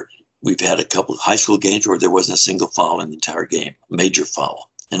where we've had a couple of high school games where there wasn't a single foul in the entire game, major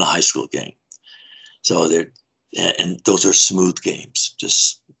foul in a high school game. So and those are smooth games.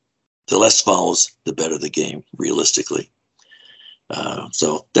 Just the less fouls, the better the game, realistically.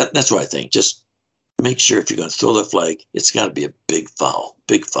 So that's what I think. Just make sure if you're going to throw the flag, it's got to be a big foul,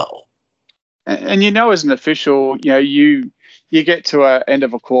 big foul. And as an official, you get to an end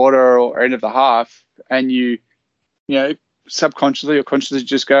of a quarter or end of the half, and you subconsciously or consciously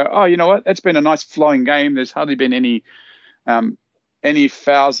just go, oh, you know what? That's been a nice flowing game. There's hardly been any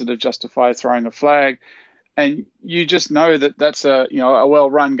fouls that have justified throwing a flag, and you just know that that's a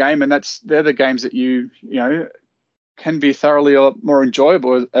well-run game, and they're the games that you can be thoroughly a lot more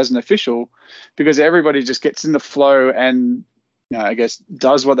enjoyable as an official, because everybody just gets in the flow and I guess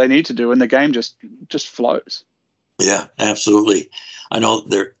does what they need to do, and the game just flows. Yeah, absolutely. I know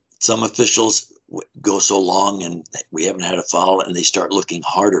some officials go so long and we haven't had a foul, and they start looking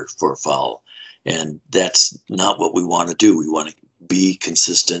harder for a foul, and that's not what we want to do. We want to be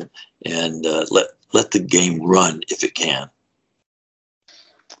consistent and let the game run if it can.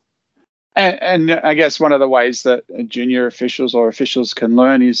 And I guess one of the ways that junior officials or officials can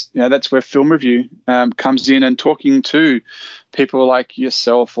learn is, that's where film review comes in, and talking to people like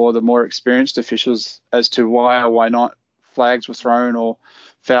yourself or the more experienced officials as to why or why not flags were thrown or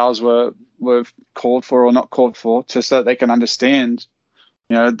fouls were called for or not called for, just so that they can understand,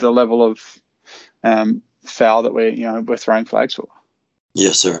 the level of foul that we're throwing flags for.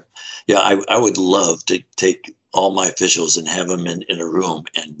 Yes, sir. Yeah, I would love to take all my officials and have them in a room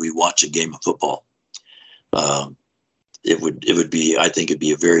and we watch a game of football. It would be, I think it'd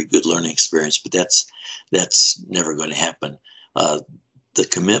be a very good learning experience, but that's never going to happen. The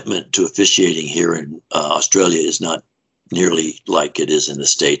commitment to officiating here in Australia is not nearly like it is in the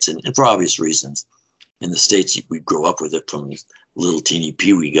States, and for obvious reasons. In the States, we grow up with it from little teeny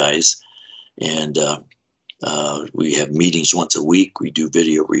peewee guys. And we have meetings once a week. We do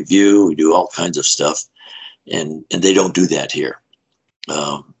video review. We do all kinds of stuff. And they don't do that here.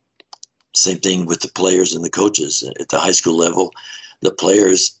 Same thing with the players and the coaches. At the high school level, the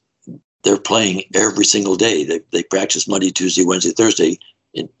players, they're playing every single day. They practice Monday, Tuesday, Wednesday, Thursday,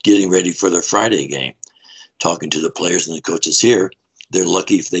 and getting ready for their Friday game. Talking to the players and the coaches here, they're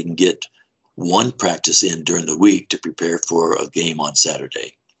lucky if they can get one practice in during the week to prepare for a game on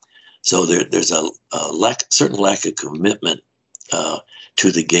Saturday. So there's a certain lack of commitment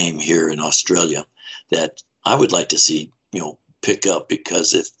to the game here in Australia that I would like to see, pick up,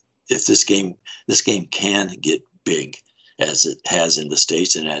 because if this game can get big as it has in the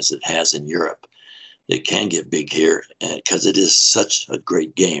States and as it has in Europe, it can get big here because it is such a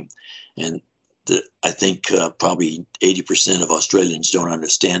great game. And I think probably 80% of Australians don't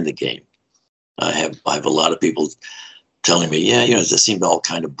understand the game. I have a lot of people telling me, it seemed all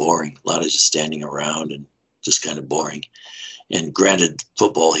kind of boring. A lot of just standing around and just kind of boring. And granted,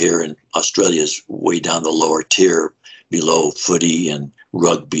 football here in Australia is way down the lower tier, below footy and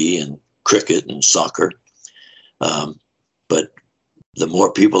rugby and cricket and soccer. But the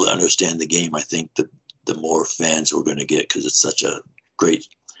more people that understand the game, I think the more fans we're going to get, because it's such a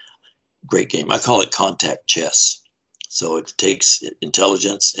great game. I call it contact chess. So it takes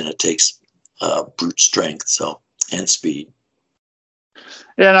intelligence and it takes brute strength, and speed.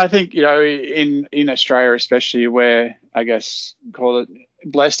 Yeah, and I think, in Australia especially, where I guess call it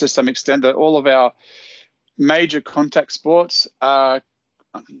blessed to some extent, that all of our major contact sports are,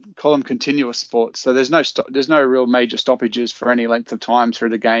 call them continuous sports. So there's no real major stoppages for any length of time through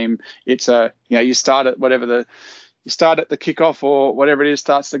the game. It's you start at the kickoff or whatever it is,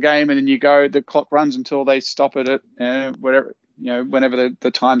 starts the game, and then you go. The clock runs until they stop it at whatever, whenever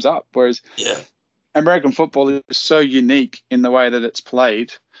the time's up. Whereas American football is so unique in the way that it's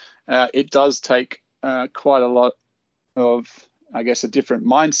played. It does take quite a lot of, I guess, a different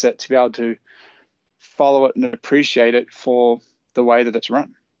mindset to be able to follow it and appreciate it for the way that it's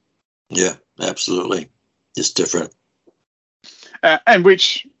run. Yeah, absolutely. It's different. And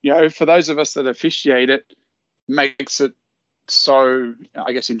which, for those of us that officiate it, makes it so,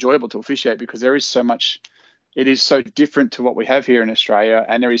 I guess, enjoyable to officiate, because there is so much. It is so different to what we have here in Australia,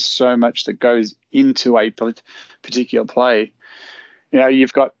 and there is so much that goes into a particular play.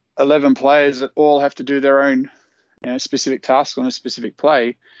 You've got 11 players that all have to do their own specific tasks on a specific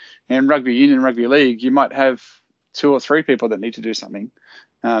play. And rugby union, rugby league, you might have 2 or 3 people that need to do something.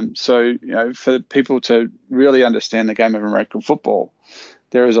 So for people to really understand the game of American football,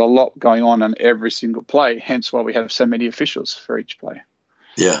 there is a lot going on every single play, hence why we have so many officials for each play.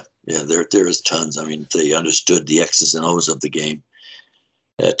 Yeah, there is tons. I mean, they understood the X's and O's of the game.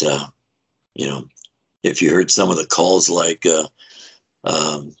 That if you heard some of the calls like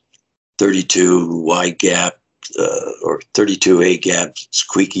 32 wide gap or 32 A gap,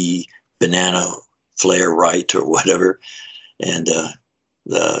 squeaky banana flare right or whatever, and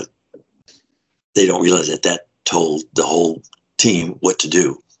they don't realize that told the whole team what to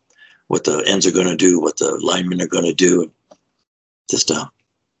do, what the ends are going to do, what the linemen are going to do. Just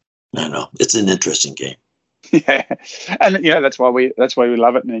I don't know. It's an interesting game. Yeah, and that's why we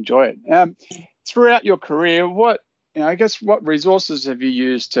love it and enjoy it. Throughout your career, what resources have you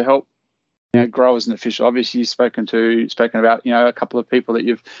used to help grow as an official? Obviously, you've spoken about a couple of people that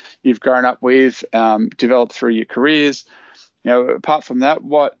you've grown up with, developed through your careers. Apart from that,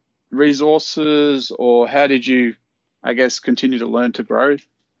 what resources or how did you, I guess, continue to learn to grow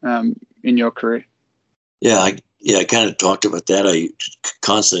in your career? I kind of talked about that.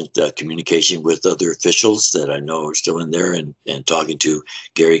 Constant communication with other officials that I know are still in there, and talking to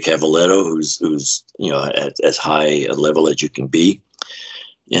Gary Cavaletto, who's at as high a level as you can be.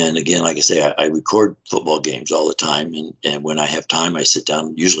 And again, like I say, I record football games all the time, and when I have time, I sit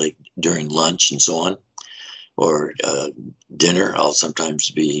down, usually during lunch and so on, or dinner. I'll sometimes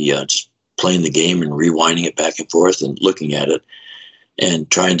be just playing the game and rewinding it back and forth and looking at it,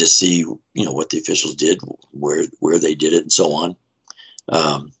 and trying to see, what the officials did, where they did it, and so on.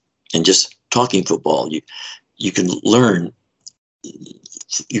 And just talking football, you can learn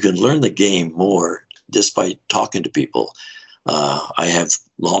the game more just by talking to people. I have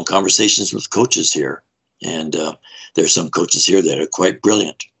long conversations with coaches here, and there's some coaches here that are quite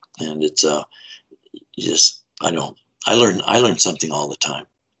brilliant, and it's I learn something all the time.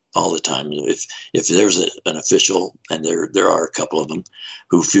 If there's an official, and there are a couple of them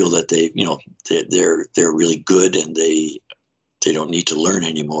who feel that they're really good and they don't need to learn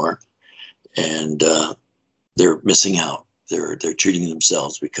anymore, and they're missing out. They're treating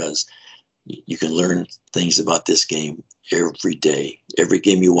themselves, because You can learn things about this game every day. Every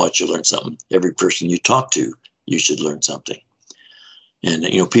game you watch, you learn something. Every person you talk to, you should learn something. And,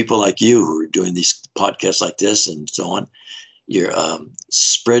 people like you who are doing these podcasts like this and so on, you're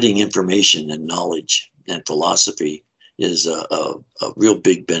spreading information and knowledge and philosophy is a real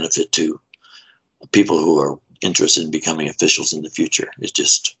big benefit to people who are interested in becoming officials in the future.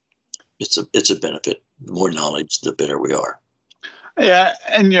 It's a benefit. The more knowledge, the better we are. Yeah,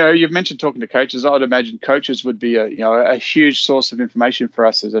 and you've mentioned talking to coaches. I would imagine coaches would be a huge source of information for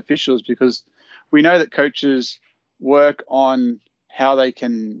us as officials, because we know that coaches work on how they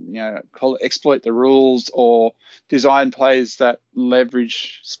can exploit the rules or design plays that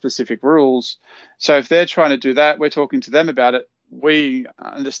leverage specific rules. So if they're trying to do that, we're talking to them about it. We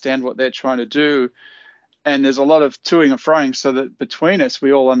understand what they're trying to do, and there's a lot of toing and froing, so that between us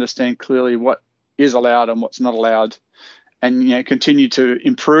we all understand clearly what is allowed and what's not allowed, and continue to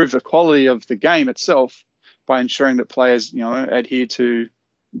improve the quality of the game itself by ensuring that players adhere to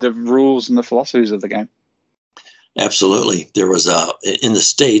the rules and the philosophies of the game. Absolutely. There was in the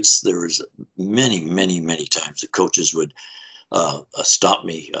States, there was many, many, many times the coaches would stop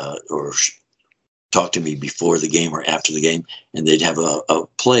me or talk to me before the game or after the game, and they'd have a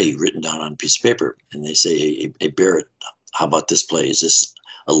play written down on a piece of paper, and they say, hey, Barrett, how about this play? Is this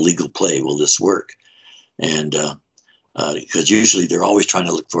a legal play? Will this work? And because usually they're always trying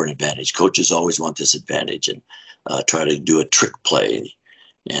to look for an advantage. Coaches always want this advantage and try to do a trick play,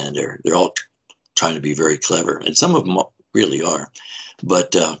 and they're all trying to be very clever, and some of them really are.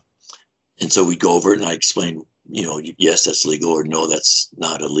 But and so we go over it, and I explain, yes, that's legal, or no, that's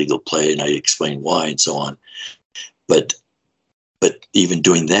not a legal play, and I explain why and so on. But even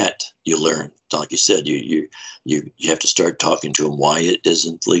doing that, you learn. Like you said, you have to start talking to them why it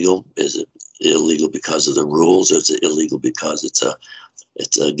isn't legal. Is it illegal because of the rules, or is it illegal because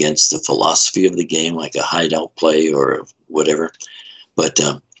it's against the philosophy of the game, like a hideout play or whatever? But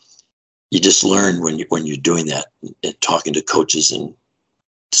you just learn when you're doing that and talking to coaches and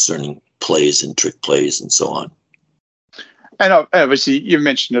discerning plays and trick plays and so on. And obviously, you've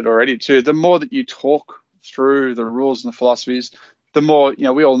mentioned it already too. The more that you talk through the rules and the philosophies, the more,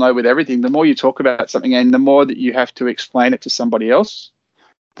 we all know with everything, the more you talk about something and the more that you have to explain it to somebody else,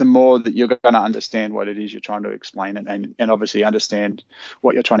 the more that you're going to understand what it is you're trying to explain and obviously understand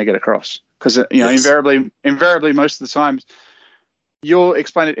what you're trying to get across. Because, Yes. invariably, most of the times, you'll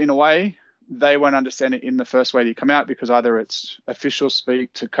explain it in a way, they won't understand it in the first way that you come out, because either it's official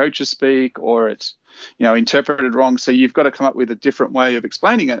speak to coaches speak, or it's, interpreted wrong. So you've got to come up with a different way of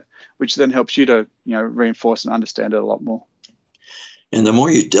explaining it, which then helps you to, reinforce and understand it a lot more. And the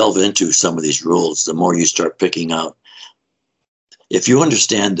more you delve into some of these rules, the more you start picking out. If you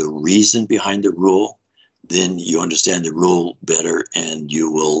understand the reason behind the rule, then you understand the rule better and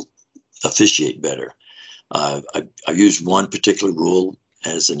you will officiate better. I used one particular rule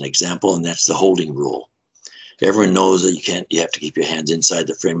as an example, and that's the holding rule. Everyone knows that you have to keep your hands inside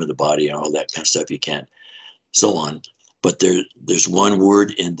the frame of the body and all that kind of stuff. You can't, so on. But there's one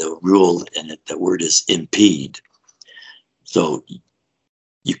word in the rule, and that word is impede. So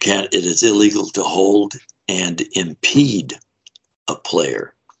you can't, it is illegal to hold and impede a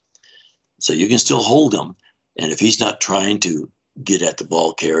player. So you can still hold him, and if he's not trying to get at the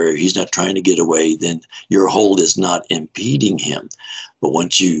ball carrier, he's not trying to get away, then your hold is not impeding him. But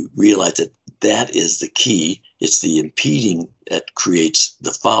once you realize that is the key, it's the impeding that creates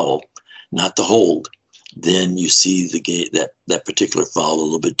the foul, not the hold, then you see that particular foul a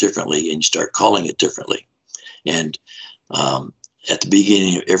little bit differently, and you start calling it differently. And at the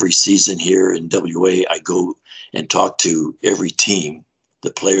beginning of every season here in WA, I go and talk to every team,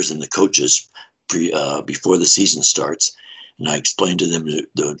 the players and the coaches, before the season starts. And I explain to them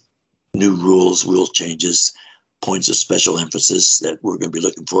the new rules, rule changes, points of special emphasis that we're going to be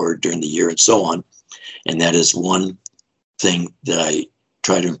looking for during the year and so on. And that is one thing that I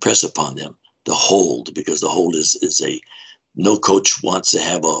try to impress upon them, the hold, because the hold is no coach wants to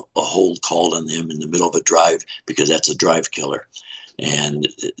have a hold called on them in the middle of a drive, because that's a drive killer. And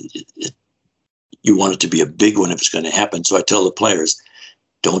you want it to be a big one if it's going to happen. So I tell the players,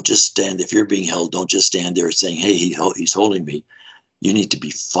 don't just stand, if you're being held, don't just stand there saying, hey, he's holding me. You need to be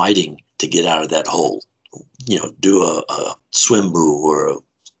fighting to get out of that hold. Do a swim move or a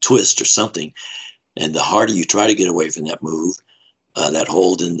twist or something. And the harder you try to get away from that move, that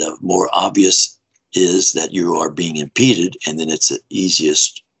hold, and the more obvious is that you are being impeded, and then it's the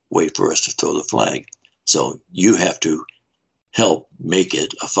easiest way for us to throw the flag. So you have to help make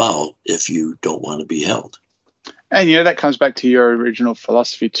it a foul if you don't want to be held. And that comes back to your original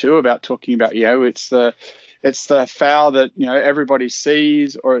philosophy too, about talking about it's it's the foul that, everybody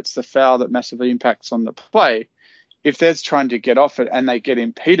sees, or it's the foul that massively impacts on the play. If they're trying to get off it and they get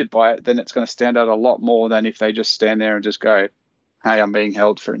impeded by it, then it's going to stand out a lot more than if they just stand there and just go, "Hey, I'm being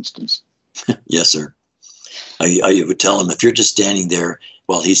held," for instance. Yes, sir. I would tell him, if you're just standing there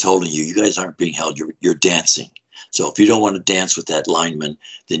while he's holding you, you guys aren't being held. You're dancing. So if you don't want to dance with that lineman,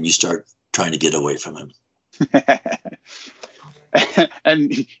 then you start trying to get away from him.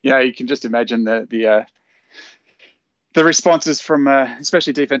 And you can just imagine the responses from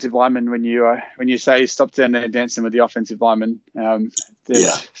especially defensive linemen when you say stop down there dancing with the offensive lineman.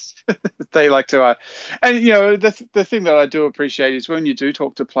 They like to, and the thing that I do appreciate is when you do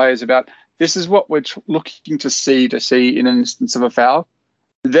talk to players about this is what we're looking to see in an instance of a foul.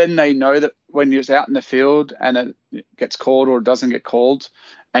 Then they know that when you're out in the field and it gets called or doesn't get called,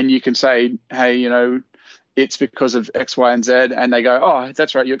 and you can say, "Hey, it's because of X, Y, and Z," and they go, "Oh,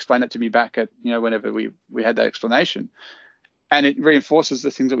 that's right. You explained it to me back at whenever we had that explanation," and it reinforces the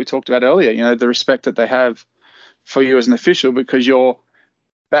things that we talked about earlier. The respect that they have for you as an official, because you're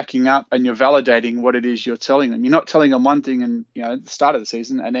backing up and you're validating what it is you're telling them. You're not telling them one thing in at the start of the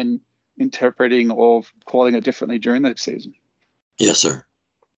season and then interpreting or calling it differently during the season. Yes, sir.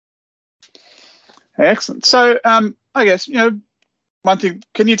 Excellent. So, I guess one thing.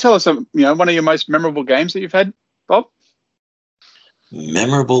 Can you tell us one of your most memorable games that you've had, Bob?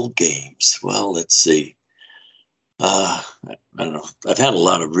 Memorable games. Well, let's see. I don't know. I've had a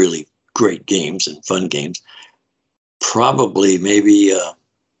lot of really great games and fun games. Probably, maybe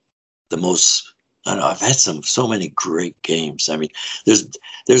the most. I don't know. I've had so many great games. I mean,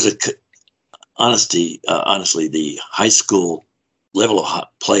 honestly, the high school level of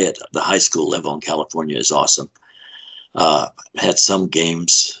play at the high school level in California is awesome. Had some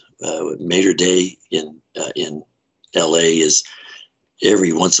games. Mater Day in LA is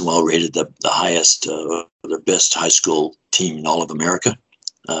every once in a while rated the highest, the best high school team in all of America.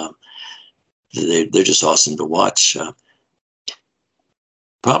 They're just awesome to watch.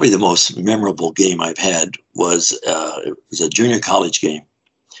 Probably the most memorable game I've had was a junior college game.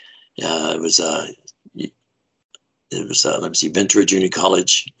 It was let me see, Ventura Junior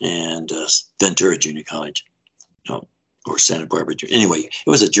College and Ventura Junior College, or Santa Barbara. Anyway, it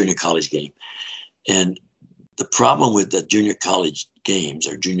was a junior college game, and the problem with the junior college games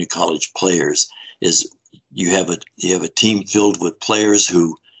or junior college players is you have a team filled with players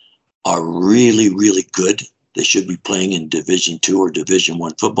who are really, really good. They should be playing in Division II or Division I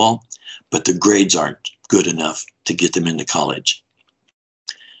football, but the grades aren't good enough to get them into college.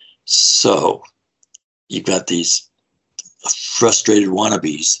 So you've got these frustrated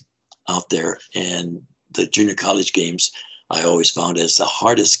wannabes out there, and the junior college games I always found as the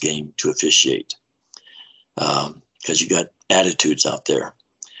hardest game to officiate because you got attitudes out there.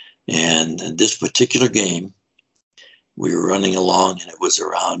 And in this particular game, we were running along, and it was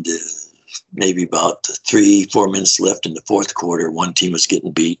around maybe about 3-4 minutes left in the fourth quarter. One team was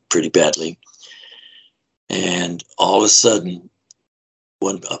getting beat pretty badly, and all of a sudden,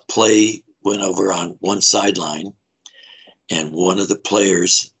 a play went over on one sideline, and one of the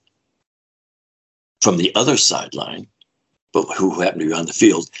players from the other sideline, but who happened to be on the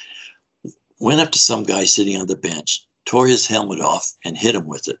field, went up to some guy sitting on the bench, tore his helmet off, and hit him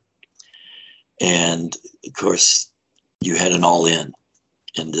with it. And of course, you had an all-in,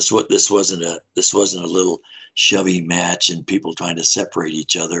 and this wasn't a little shovey match and people trying to separate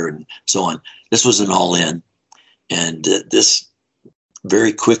each other and so on. This was an all-in, and this.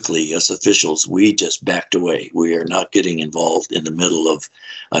 Very quickly, as officials, we just backed away. We are not getting involved in the middle of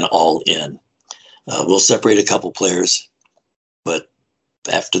an all-in. We'll separate a couple players, but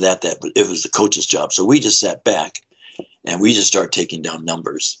after that, it was the coach's job. So we just sat back, and we just started taking down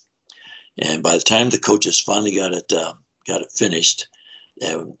numbers. And by the time the coaches finally got it finished,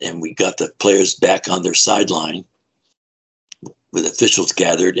 and we got the players back on their sideline, with officials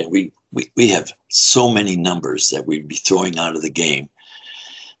gathered, and we have so many numbers that we'd be throwing out of the game,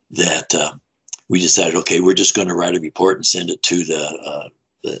 that we decided, okay, we're just going to write a report and send it to the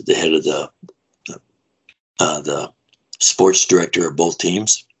head of the sports director of both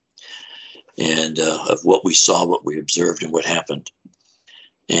teams, and of what we saw, what we observed, and what happened.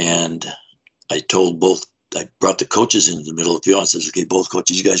 And I brought the coaches into the middle of the field and says, okay, both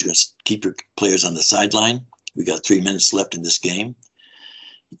coaches, you guys are going to keep your players on the sideline. We got 3 minutes left in this game.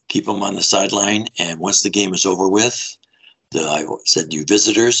 Keep them on the sideline, and once the game is over with, I said, you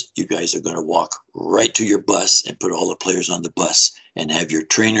visitors, you guys are going to walk right to your bus and put all the players on the bus, and have your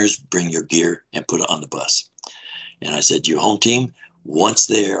trainers bring your gear and put it on the bus. And I said, your home team, once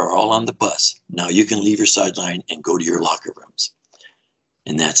they are all on the bus, now you can leave your sideline and go to your locker rooms.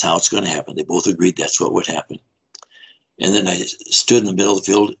 and that's how it's going to happen. They both agreed that's what would happen. And then I stood in the middle of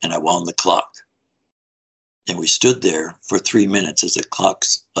the field and I wound the clock. And we stood there for 3 minutes as the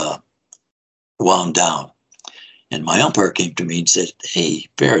clocks wound down. And my umpire came to me and said, "Hey,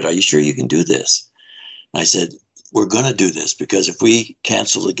 Barrett, are you sure you can do this?" And I said, "We're going to do this because if we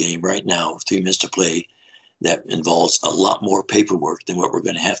cancel the game right now, 3 minutes to play, that involves a lot more paperwork than what we're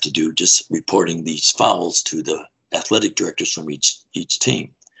going to have to do just reporting these fouls to the athletic directors from each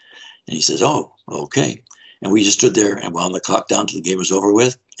team." And he says, "Oh, okay." And we just stood there and wound the clock down till the game was over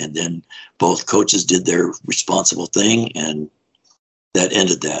with. And then both coaches did their responsible thing, and that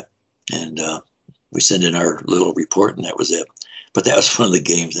ended that. And we sent in our little report, and that was it. But that was one of the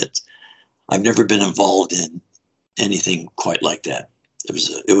games that I've never been involved in anything quite like that.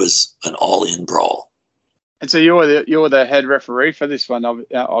 It was an all-in brawl. And so you're the head referee for this one,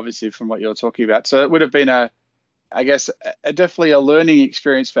 obviously, from what you're talking about. So it would have been definitely a learning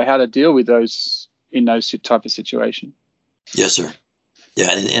experience for how to deal with those in those type of situation. Yes, sir.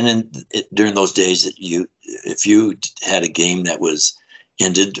 Yeah, and during those days, if you had a game that was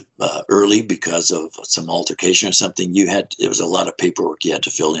ended early because of some altercation or something, it was a lot of paperwork you had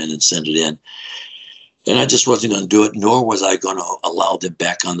to fill in and send it in. And I just wasn't going to do it, nor was I going to allow them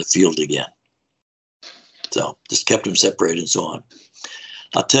back on the field again. So just kept them separated and so on.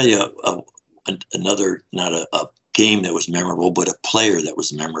 I'll tell you another, not a game that was memorable, but a player that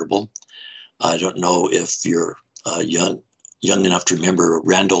was memorable. I don't know if you're young enough to remember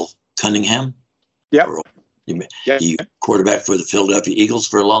Randall Cunningham. Yeah. He quarterback for the Philadelphia Eagles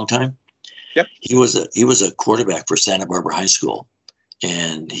for a long time. Yep. He was a quarterback for Santa Barbara High School,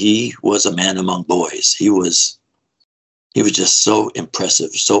 and he was a man among boys. He was just so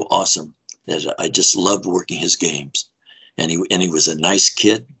impressive, so awesome that I just loved working his games. And he was a nice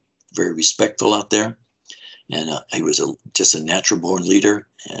kid, very respectful out there, and he was just a natural born leader.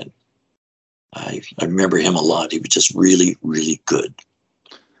 And I remember him a lot. He was just really, really good.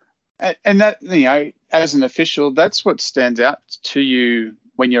 And that, as an official, that's what stands out to you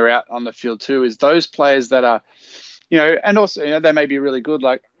when you're out on the field too, is those players that are, and also, they may be really good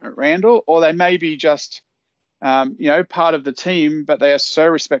like Randall, or they may be just, part of the team, but they are so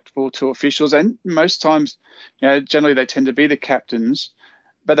respectful to officials. And most times, generally they tend to be the captains,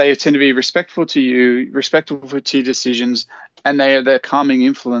 but they tend to be respectful to you, respectful to your decisions, and they are the calming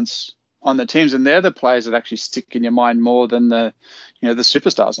influence on the teams, and they're the players that actually stick in your mind more than the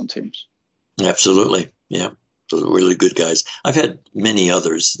superstars on teams. Absolutely, yeah, those are really good guys. I've had many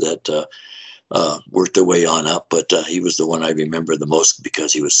others that worked their way on up, but he was the one I remember the most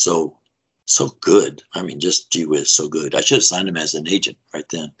because he was so good. I mean, just gee whiz, so good. I should have signed him as an agent right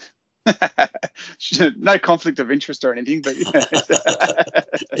then. No conflict of interest or anything, but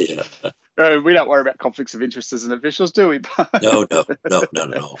yeah. We don't worry about conflicts of interest as an officials, do we? No, not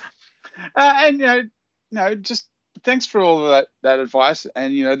at all. And just thanks for all of that advice.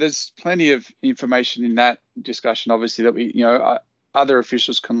 And there's plenty of information in that discussion, obviously, that we other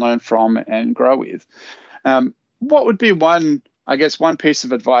officials can learn from and grow with. What would be one piece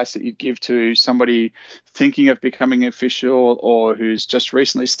of advice that you'd give to somebody thinking of becoming an official or who's just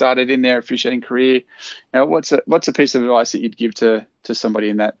recently started in their officiating career? What's a piece of advice that you'd give to somebody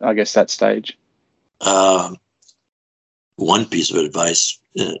in that, that stage? One piece of advice,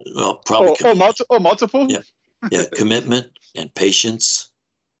 probably or multiple. Yeah, commitment and patience.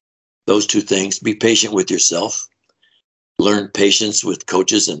 Those two things. Be patient with yourself. Learn patience with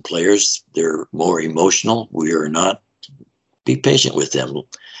coaches and players. They're more emotional. We are not. Be patient with them.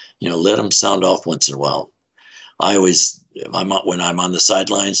 Let them sound off once in a while. When I'm on the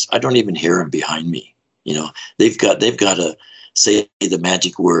sidelines, I don't even hear them behind me. They've got to say the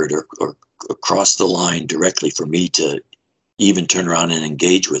magic word or cross the line directly for me to even turn around and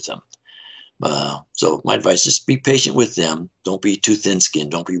engage with them. So my advice is be patient with them. Don't be too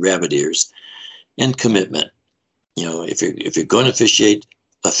thin-skinned. Don't be rabbit ears. And commitment. If you're going to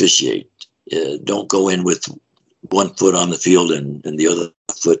officiate. Don't go in with one foot on the field and the other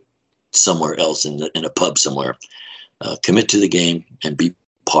foot somewhere else in a pub somewhere. Commit to the game and be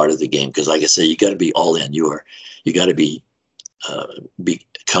part of the game. Because like I say, you got to be all in. You got to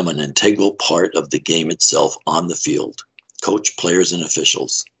become an integral part of the game itself on the field. Coach, players, and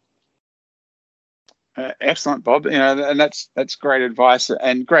officials. Excellent, Bob. And that's great advice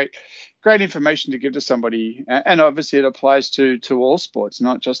and great information to give to somebody. And obviously, it applies to all sports,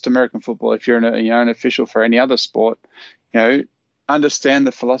 not just American football. If you're an official for any other sport, understand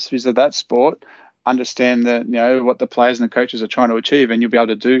the philosophies of that sport, understand what the players and the coaches are trying to achieve, and you'll be able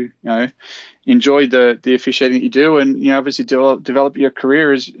to do enjoy the officiating that you do, and obviously develop your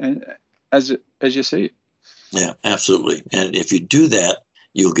career as you see it. Yeah, absolutely. And if you do that,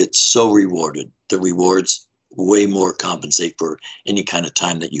 you'll get so rewarded. The rewards way more compensate for any kind of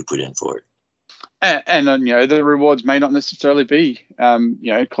time that you put in for it. And the rewards may not necessarily be,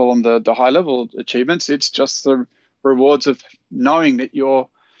 call them the high level achievements. It's just the rewards of knowing that you're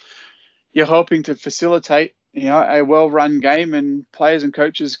helping to facilitate, a well-run game, and players and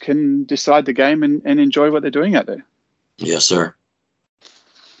coaches can decide the game and enjoy what they're doing out there. Yes, sir.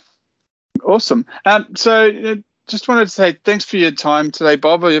 Awesome. So just wanted to say thanks for your time today,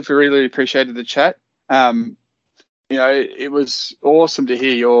 Bob. I've really appreciated the chat. It was awesome to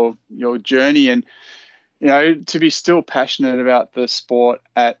hear your journey, and to be still passionate about the sport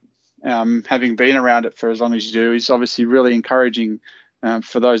at having been around it for as long as you do is obviously really encouraging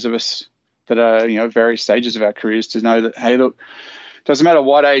for those of us that are various stages of our careers to know that, hey, look, doesn't matter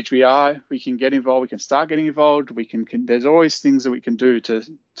what age we are, we can get involved, we can start getting involved, we can there's always things that we can do to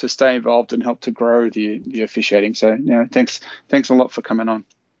stay involved and help to grow the officiating. So thanks a lot for coming on.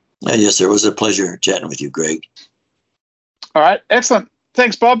 Yes, sir. It was a pleasure chatting with you, Greg. All right, excellent.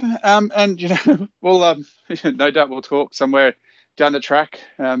 Thanks, Bob. And we'll no doubt we'll talk somewhere down the track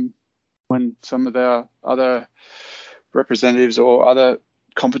when some of the other representatives or other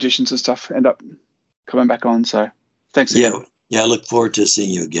competitions and stuff end up coming back on. So thanks again. Yeah, I look forward to seeing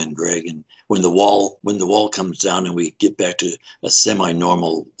you again, Greg. And when the wall comes down and we get back to a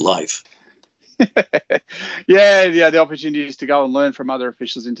semi-normal life. Yeah, the opportunities to go and learn from other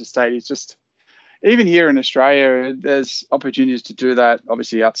officials interstate is just, even here in Australia, there's opportunities to do that,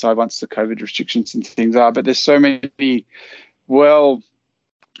 obviously outside once the COVID restrictions and things are, but there's so many well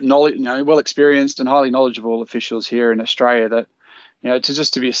experienced and highly knowledgeable officials here in Australia that,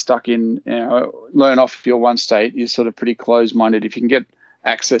 to be stuck in, learn off your one state is sort of pretty closed-minded. If you can get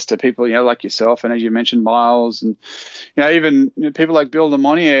access to people, like yourself, and as you mentioned, Miles, and, even people like Bill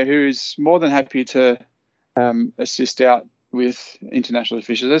Lamonier, who's more than happy to assist out with international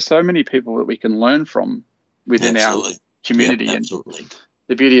officials. There's so many people that we can learn from within our community. Yeah, and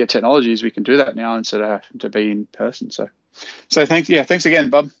the beauty of technology is we can do that now instead of having to be in person. So thanks. Yeah, thanks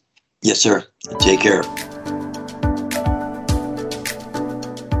again, Bob. Yes, sir. Take care.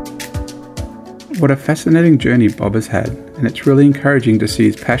 What a fascinating journey Bob has had, and it's really encouraging to see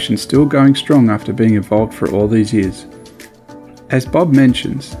his passion still going strong after being involved for all these years. As Bob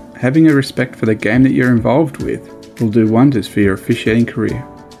mentions, having a respect for the game that you're involved with will do wonders for your officiating career.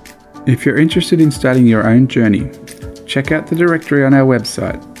 If you're interested in starting your own journey, check out the directory on our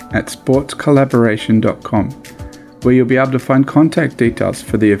website at sportscollaboration.com, where you'll be able to find contact details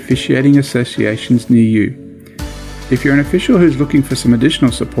for the officiating associations near you. If you're an official who's looking for some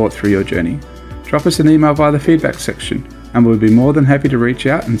additional support through your journey, drop us an email via the feedback section, and we'll be more than happy to reach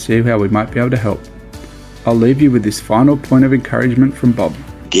out and see how we might be able to help. I'll leave you with this final point of encouragement from Bob.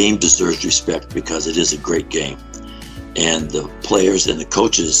 Game deserves respect because it is a great game. And the players and the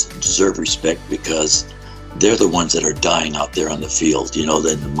coaches deserve respect because they're the ones that are dying out there on the field. The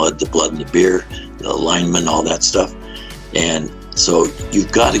mud, the blood, and the beer, the linemen, all that stuff. And so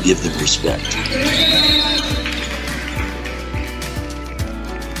you've got to give them respect.